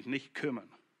muss ich mich nicht kümmern.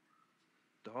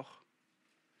 Doch.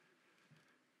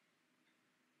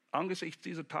 Angesichts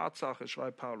dieser Tatsache,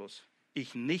 schreibt Paulus,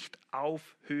 ich nicht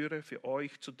aufhöre, für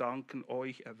euch zu danken,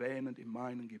 euch erwähnend in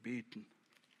meinen Gebeten.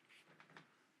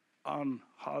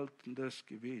 Anhaltendes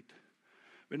Gebet.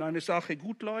 Wenn eine Sache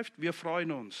gut läuft, wir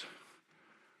freuen uns.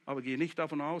 Aber gehe nicht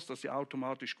davon aus, dass sie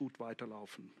automatisch gut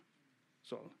weiterlaufen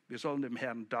soll. Wir sollen dem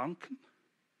Herrn danken,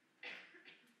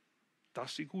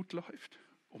 dass sie gut läuft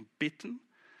und bitten,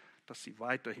 dass sie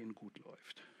weiterhin gut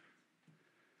läuft.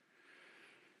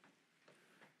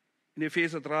 In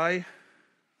Epheser 3,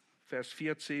 Vers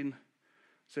 14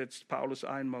 setzt Paulus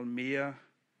einmal mehr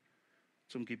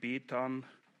zum Gebet an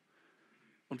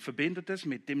und verbindet es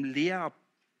mit dem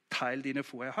Lehrteil, den er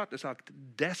vorher hat. Er sagt,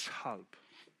 deshalb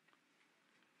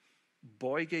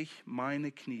beuge ich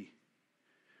meine Knie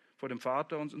vor dem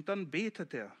Vater und dann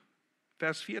betet er.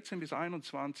 Vers 14 bis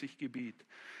 21 Gebet.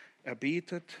 Er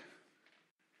betet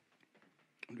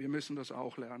und wir müssen das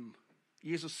auch lernen.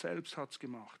 Jesus selbst hat es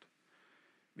gemacht.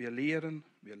 Wir lehren,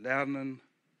 wir lernen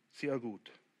sehr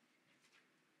gut.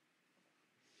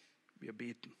 Wir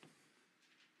beten.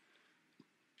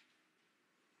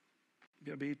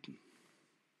 Wir beten.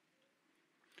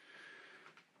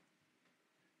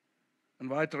 Ein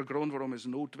weiterer Grund, warum es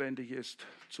notwendig ist,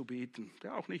 zu beten,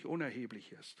 der auch nicht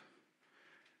unerheblich ist.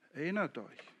 Erinnert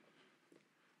euch,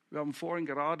 wir haben vorhin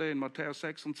gerade in Matthäus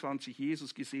 26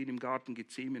 Jesus gesehen im Garten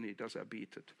Gethsemane, dass er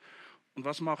betet. Und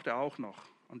was macht er auch noch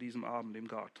an diesem Abend im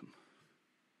Garten?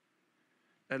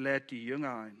 Er lädt die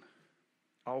Jünger ein,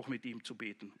 auch mit ihm zu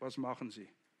beten. Was machen sie?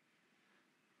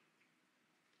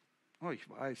 Oh, ich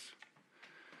weiß,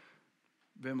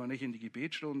 wenn man nicht in die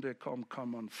Gebetsstunde kommt,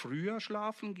 kann man früher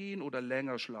schlafen gehen oder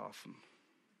länger schlafen.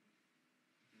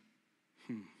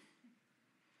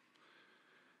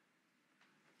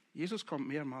 Jesus kommt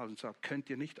mehrmals und sagt, könnt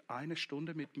ihr nicht eine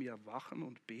Stunde mit mir wachen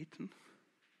und beten?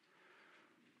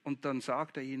 Und dann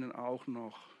sagt er ihnen auch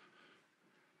noch,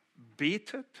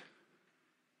 betet,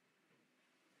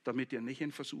 damit ihr nicht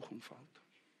in Versuchung fallt.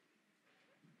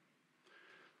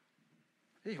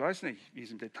 Ich weiß nicht, wie es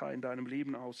im Detail in deinem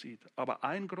Leben aussieht, aber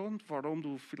ein Grund, warum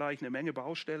du vielleicht eine Menge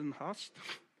Baustellen hast,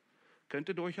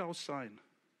 könnte durchaus sein,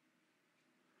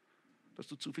 dass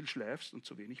du zu viel schläfst und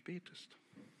zu wenig betest.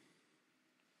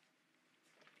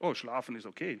 Oh, schlafen ist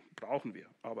okay, brauchen wir,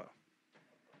 aber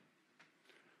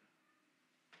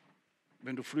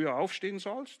wenn du früher aufstehen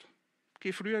sollst,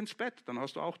 geh früher ins Bett, dann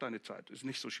hast du auch deine Zeit. Ist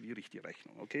nicht so schwierig, die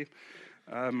Rechnung, okay?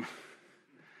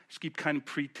 Es gibt keinen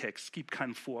Pretext, es gibt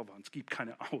keinen Vorwand, es gibt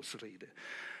keine Ausrede.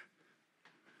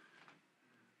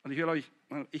 Und ich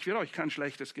will euch kein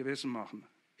schlechtes Gewissen machen.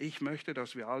 Ich möchte,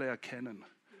 dass wir alle erkennen,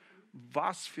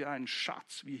 was für einen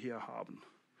Schatz wir hier haben.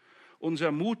 Uns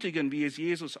ermutigen, wie es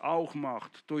Jesus auch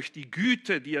macht, durch die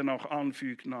Güte, die er noch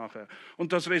anfügt nachher.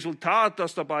 Und das Resultat,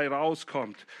 das dabei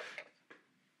rauskommt.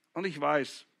 Und ich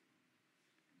weiß,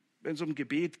 wenn es um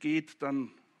Gebet geht,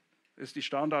 dann ist die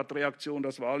Standardreaktion,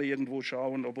 dass wir alle irgendwo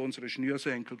schauen, ob unsere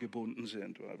Schnürsenkel gebunden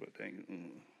sind. Weil wir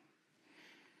denken,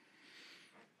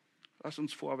 lass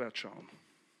uns vorwärts schauen.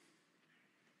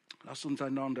 Lass uns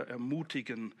einander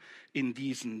ermutigen in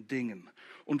diesen Dingen.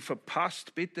 Und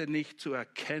verpasst bitte nicht zu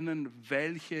erkennen,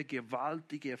 welche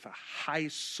gewaltige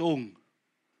Verheißung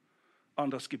an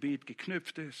das Gebet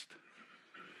geknüpft ist.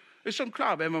 Ist schon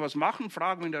klar, wenn wir was machen,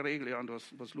 fragen wir in der Regel, ja,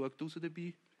 was schaut du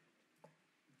dabei?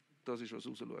 Das ist, was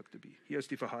du schaut dabei. Hier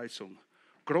ist die Verheißung.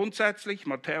 Grundsätzlich,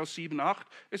 Matthäus 7, 8,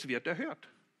 es wird erhört.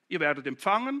 Ihr werdet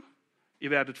empfangen,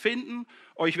 ihr werdet finden,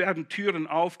 euch werden Türen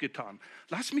aufgetan.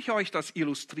 Lasst mich euch das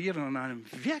illustrieren an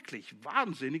einem wirklich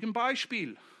wahnsinnigen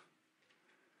Beispiel.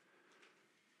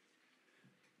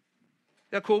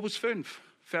 Jakobus 5,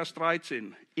 Vers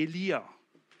 13, Elia.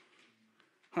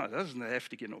 Das ist eine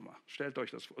heftige Nummer. Stellt euch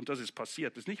das vor. Und das ist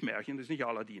passiert. Das ist nicht Märchen, das ist nicht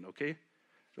Aladdin, okay?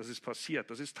 Das ist passiert,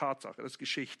 das ist Tatsache, das ist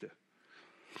Geschichte.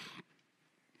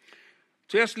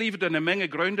 Zuerst liefert er eine Menge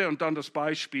Gründe und dann das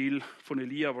Beispiel von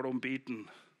Elia, warum Beten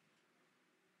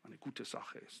eine gute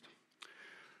Sache ist.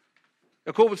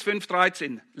 Jakobus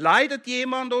 5,13. Leidet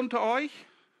jemand unter euch?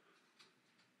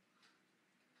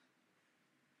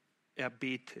 Er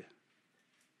bete.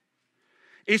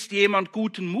 Ist jemand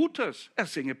guten Mutes? Er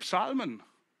singe Psalmen.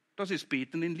 Das ist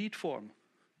Beten in Liedform.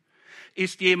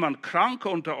 Ist jemand krank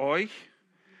unter euch?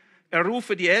 Er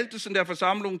rufe die Ältesten der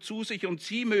Versammlung zu sich und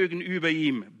sie mögen über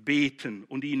ihm beten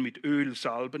und ihn mit Öl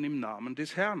salben im Namen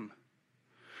des Herrn.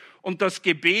 Und das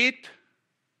Gebet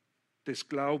des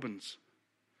Glaubens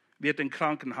wird den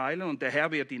Kranken heilen und der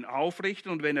Herr wird ihn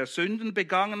aufrichten und wenn er Sünden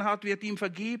begangen hat, wird ihm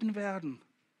vergeben werden.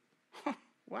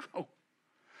 Wow.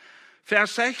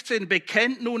 Vers 16,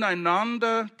 bekennt nun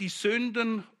einander die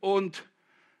Sünden und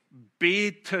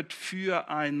betet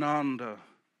füreinander.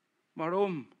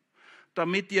 Warum?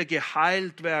 Damit ihr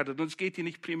geheilt werdet. Und es geht hier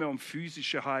nicht primär um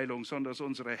physische Heilung, sondern dass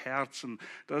unsere Herzen,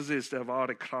 das ist der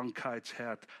wahre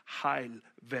Krankheitsherd, heil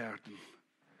werden.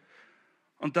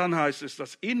 Und dann heißt es,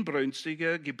 das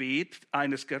inbrünstige Gebet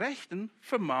eines Gerechten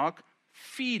vermag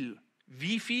viel.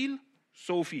 Wie viel?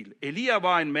 So viel. Elia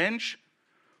war ein Mensch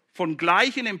von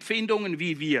gleichen Empfindungen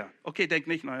wie wir. Okay, denk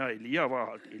nicht, naja, Elia war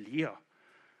halt Elia.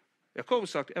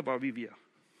 Jakobus sagt, er war wie wir.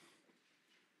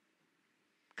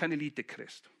 Kein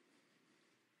Elite-Christ.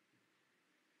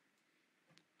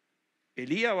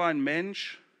 Elia war ein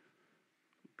Mensch,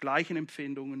 gleichen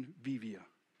Empfindungen wie wir.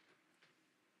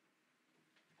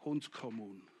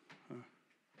 Hundskommun.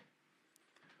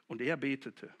 Und er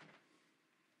betete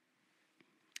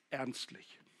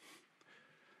ernstlich,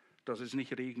 dass es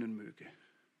nicht regnen möge.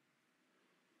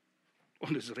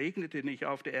 Und es regnete nicht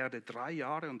auf der Erde 3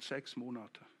 Jahre und 6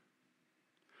 Monate.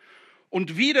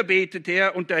 Und wieder betete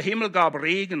er und der Himmel gab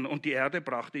Regen und die Erde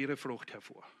brachte ihre Frucht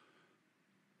hervor.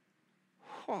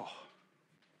 Oh.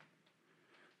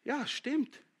 Ja,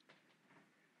 stimmt.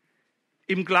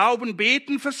 Im Glauben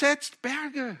beten versetzt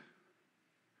Berge.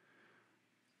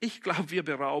 Ich glaube, wir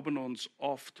berauben uns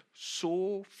oft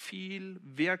so viel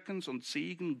Wirkens und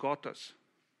Segen Gottes,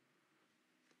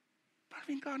 weil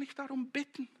wir ihn gar nicht darum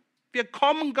bitten. Wir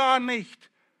kommen gar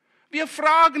nicht. Wir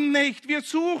fragen nicht, wir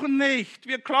suchen nicht,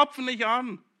 wir klopfen nicht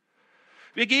an.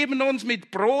 Wir geben uns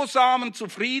mit Brosamen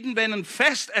zufrieden, wenn ein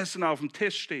Festessen auf dem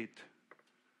Tisch steht.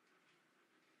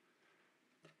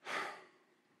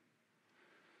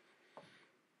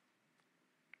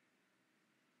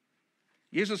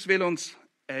 Jesus will uns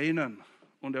erinnern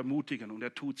und ermutigen, und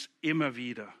er tut es immer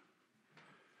wieder,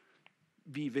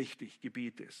 wie wichtig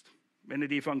Gebet ist. Wenn ihr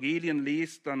die Evangelien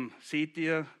lest, dann seht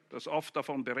ihr, dass oft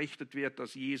davon berichtet wird,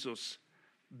 dass Jesus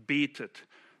betet.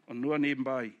 Und nur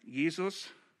nebenbei,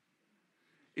 Jesus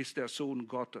ist der Sohn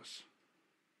Gottes.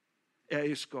 Er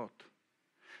ist Gott.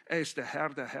 Er ist der Herr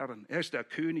der Herren. Er ist der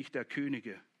König der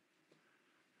Könige.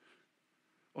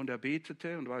 Und er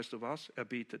betete, und weißt du was? Er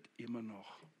betet immer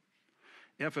noch.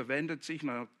 Er verwendet sich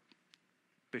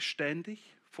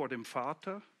beständig vor dem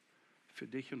Vater für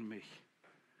dich und mich.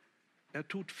 Er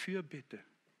tut Fürbitte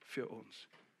für uns.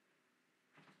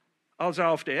 Als er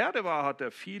auf der Erde war, hat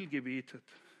er viel gebetet.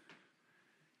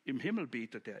 Im Himmel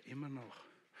betet er immer noch.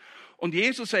 Und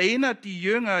Jesus erinnert die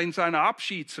Jünger in seiner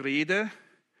Abschiedsrede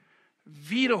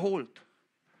wiederholt.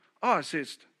 Es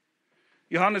ist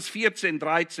Johannes 14,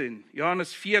 13,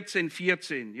 Johannes 14,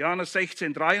 14, Johannes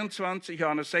 16, 23,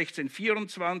 Johannes 16,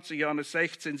 24, Johannes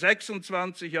 16,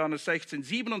 26, Johannes 16,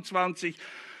 27.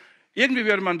 Irgendwie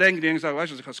würde man denken, ich sage,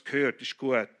 weißt du, ich habe es gehört, ist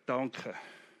gut, danke.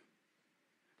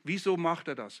 Wieso macht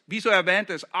er das? Wieso erwähnt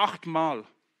er es 8-mal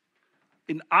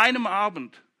in einem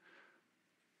Abend?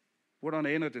 Woran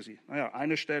erinnert er sich? Naja,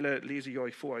 eine Stelle lese ich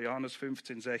euch vor, Johannes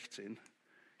 15, 16.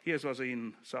 Hier ist, was er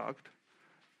ihnen sagt.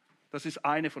 Das ist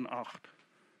eine von 8.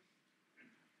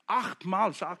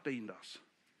 8-mal sagt er ihnen das.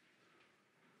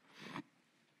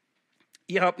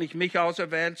 Ihr habt nicht mich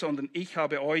auserwählt, sondern ich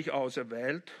habe euch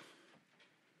auserwählt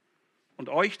und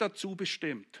euch dazu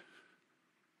bestimmt.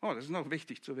 Das ist noch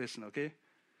wichtig zu wissen, okay?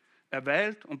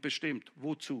 Erwählt und bestimmt.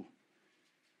 Wozu?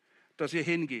 Dass ihr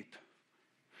hingeht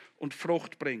und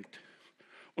Frucht bringt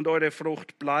und eure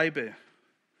Frucht bleibe,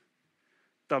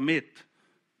 damit,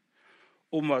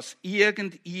 um was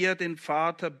irgend ihr den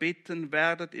Vater bitten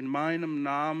werdet in meinem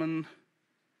Namen,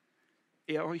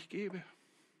 er euch gebe.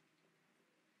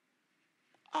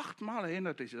 8-mal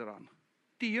erinnert er sich daran.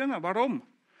 Die Jünger, warum?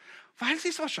 Weil sie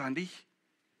es wahrscheinlich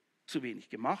zu wenig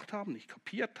gemacht haben, nicht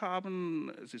kapiert haben,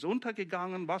 es ist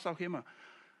untergegangen, was auch immer.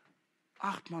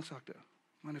 8-mal sagt er,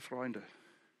 meine Freunde,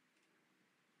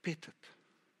 bittet.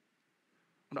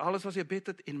 Und alles, was ihr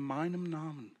bittet, in meinem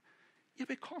Namen, ihr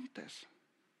bekommt es.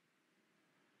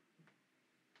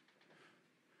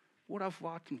 Worauf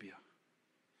warten wir?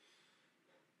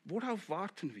 Worauf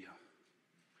warten wir?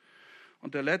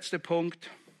 Und der letzte Punkt,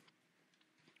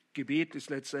 Gebet ist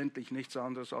letztendlich nichts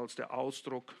anderes als der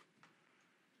Ausdruck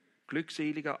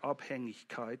glückseliger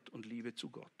Abhängigkeit und Liebe zu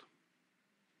Gott.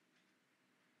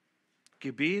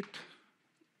 Gebet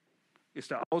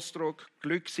ist der Ausdruck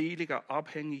glückseliger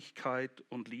Abhängigkeit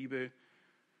und Liebe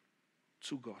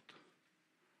zu Gott.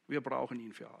 Wir brauchen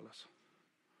ihn für alles.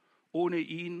 Ohne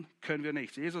ihn können wir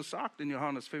nichts. Jesus sagt in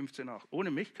Johannes 15,8, ohne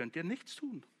mich könnt ihr nichts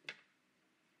tun.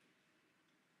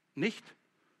 Nicht,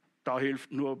 da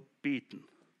hilft nur beten.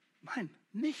 Nein,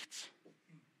 nichts.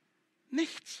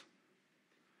 Nichts.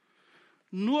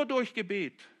 Nur durch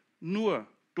Gebet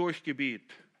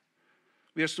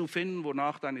wirst du finden,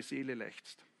 wonach deine Seele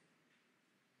lechzt.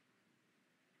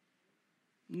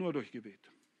 Nur durch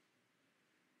Gebet.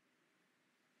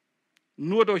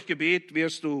 Nur durch Gebet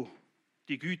wirst du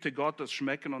die Güte Gottes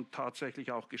schmecken und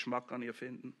tatsächlich auch Geschmack an ihr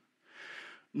finden.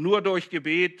 Nur durch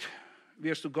Gebet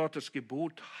wirst du Gottes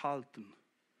Gebot halten.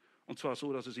 Und zwar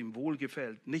so, dass es ihm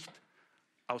wohlgefällt. Nicht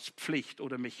aus Pflicht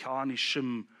oder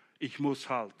mechanischem, ich muss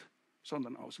halt,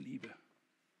 sondern aus Liebe.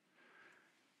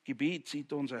 Gebet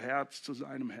zieht unser Herz zu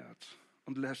seinem Herz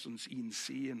und lässt uns ihn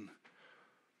sehen.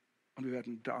 Und wir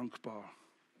werden dankbar.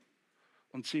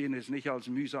 Und sehen es nicht als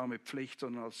mühsame Pflicht,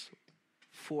 sondern als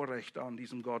Vorrecht an,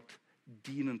 diesem Gott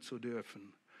dienen zu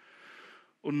dürfen.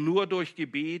 Und nur durch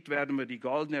Gebet werden wir die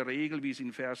goldene Regel, wie es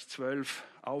in Vers 12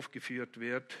 aufgeführt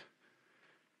wird,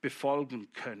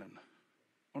 befolgen können.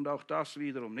 Und auch das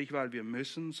wiederum, nicht weil wir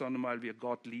müssen, sondern weil wir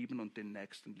Gott lieben und den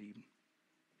Nächsten lieben.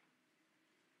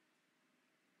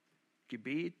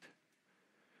 Gebet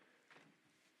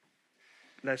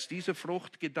lässt diese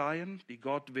Frucht gedeihen, die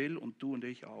Gott will, und du und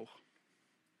ich auch.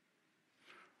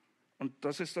 Und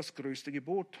das ist das größte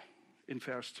Gebot in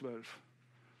Vers 12.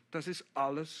 Das ist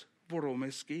alles, worum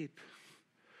es geht.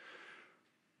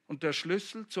 Und der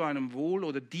Schlüssel zu einem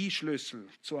die Schlüssel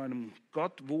zu einem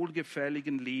Gott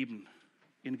wohlgefälligen Leben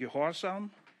in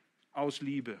Gehorsam, aus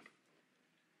Liebe.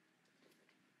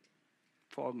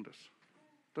 Folgendes.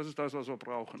 Das ist das, was wir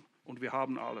brauchen. Und wir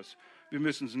haben alles. Wir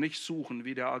müssen es nicht suchen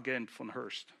wie der Agent von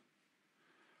Hearst.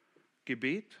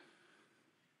 Gebet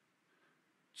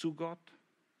zu Gott,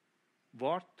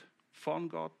 Wort von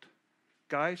Gott,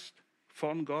 Geist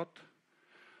von Gott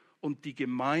und die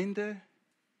Gemeinde,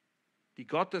 die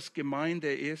Gottes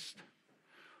Gemeinde ist,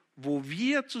 wo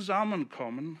wir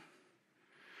zusammenkommen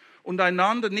und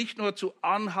einander nicht nur zu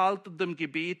anhaltendem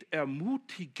Gebet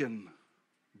ermutigen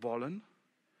wollen,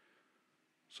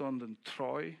 sondern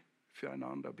treu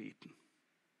füreinander beten.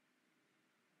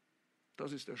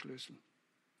 Das ist der Schlüssel.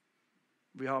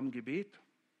 Wir haben Gebet,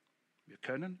 wir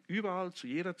können überall, zu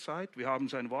jeder Zeit, wir haben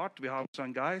sein Wort, wir haben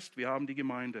seinen Geist, wir haben die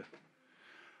Gemeinde.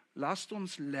 Lasst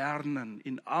uns lernen,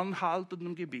 in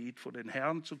anhaltendem Gebet vor den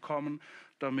Herrn zu kommen,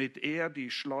 damit er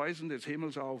die Schleusen des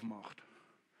Himmels aufmacht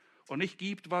und nicht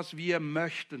gibt, was wir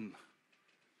möchten,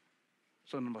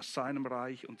 sondern was seinem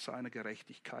Reich und seiner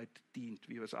Gerechtigkeit dient,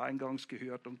 wie wir es eingangs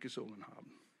gehört und gesungen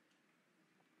haben.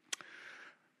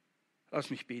 Lass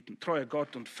mich beten. Treuer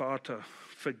Gott und Vater,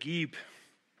 vergib,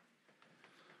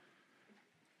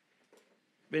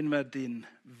 wenn wir den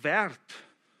Wert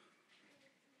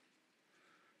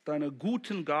deiner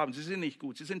guten Gaben, sie sind nicht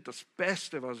gut, sie sind das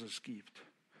Beste, was es gibt.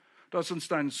 Du hast uns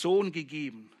deinen Sohn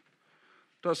gegeben,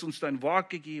 du hast uns dein Wort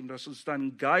gegeben, du hast uns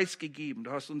deinen Geist gegeben,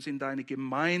 du hast uns in deine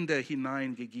Gemeinde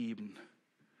hineingegeben.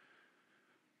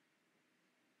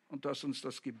 Und du hast uns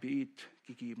das Gebet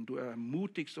gegeben, du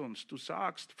ermutigst uns, du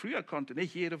sagst, früher konnte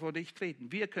nicht jeder vor dich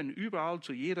treten, wir können überall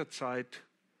zu jeder Zeit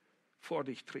vor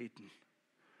dich treten.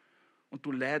 Und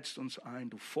du lädst uns ein,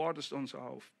 du forderst uns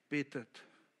auf, bittet,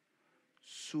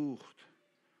 sucht,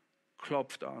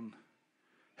 klopft an.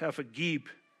 Herr, vergib,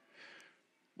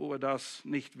 wo wir das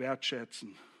nicht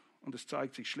wertschätzen. Und es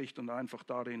zeigt sich schlicht und einfach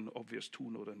darin, ob wir es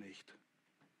tun oder nicht.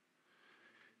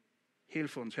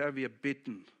 Hilf uns, Herr, wir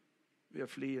bitten, wir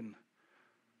flehen.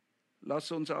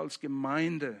 Lass uns als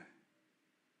Gemeinde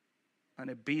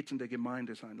eine betende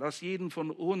Gemeinde sein. Lass jeden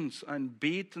von uns ein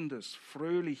betendes,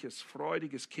 fröhliches,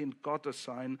 freudiges Kind Gottes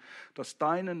sein, das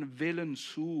deinen Willen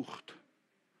sucht.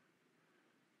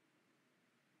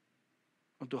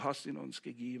 Und du hast ihn uns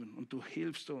gegeben und du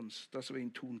hilfst uns, dass wir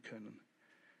ihn tun können.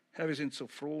 Herr, wir sind so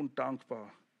froh und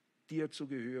dankbar, dir zu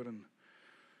gehören.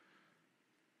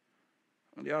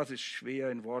 Und ja, es ist schwer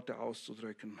in Worte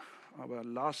auszudrücken, aber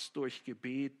lass durch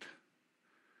Gebet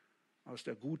aus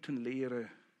der guten Lehre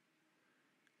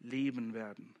Leben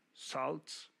werden.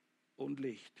 Salz und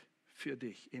Licht für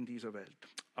dich in dieser Welt.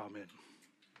 Amen.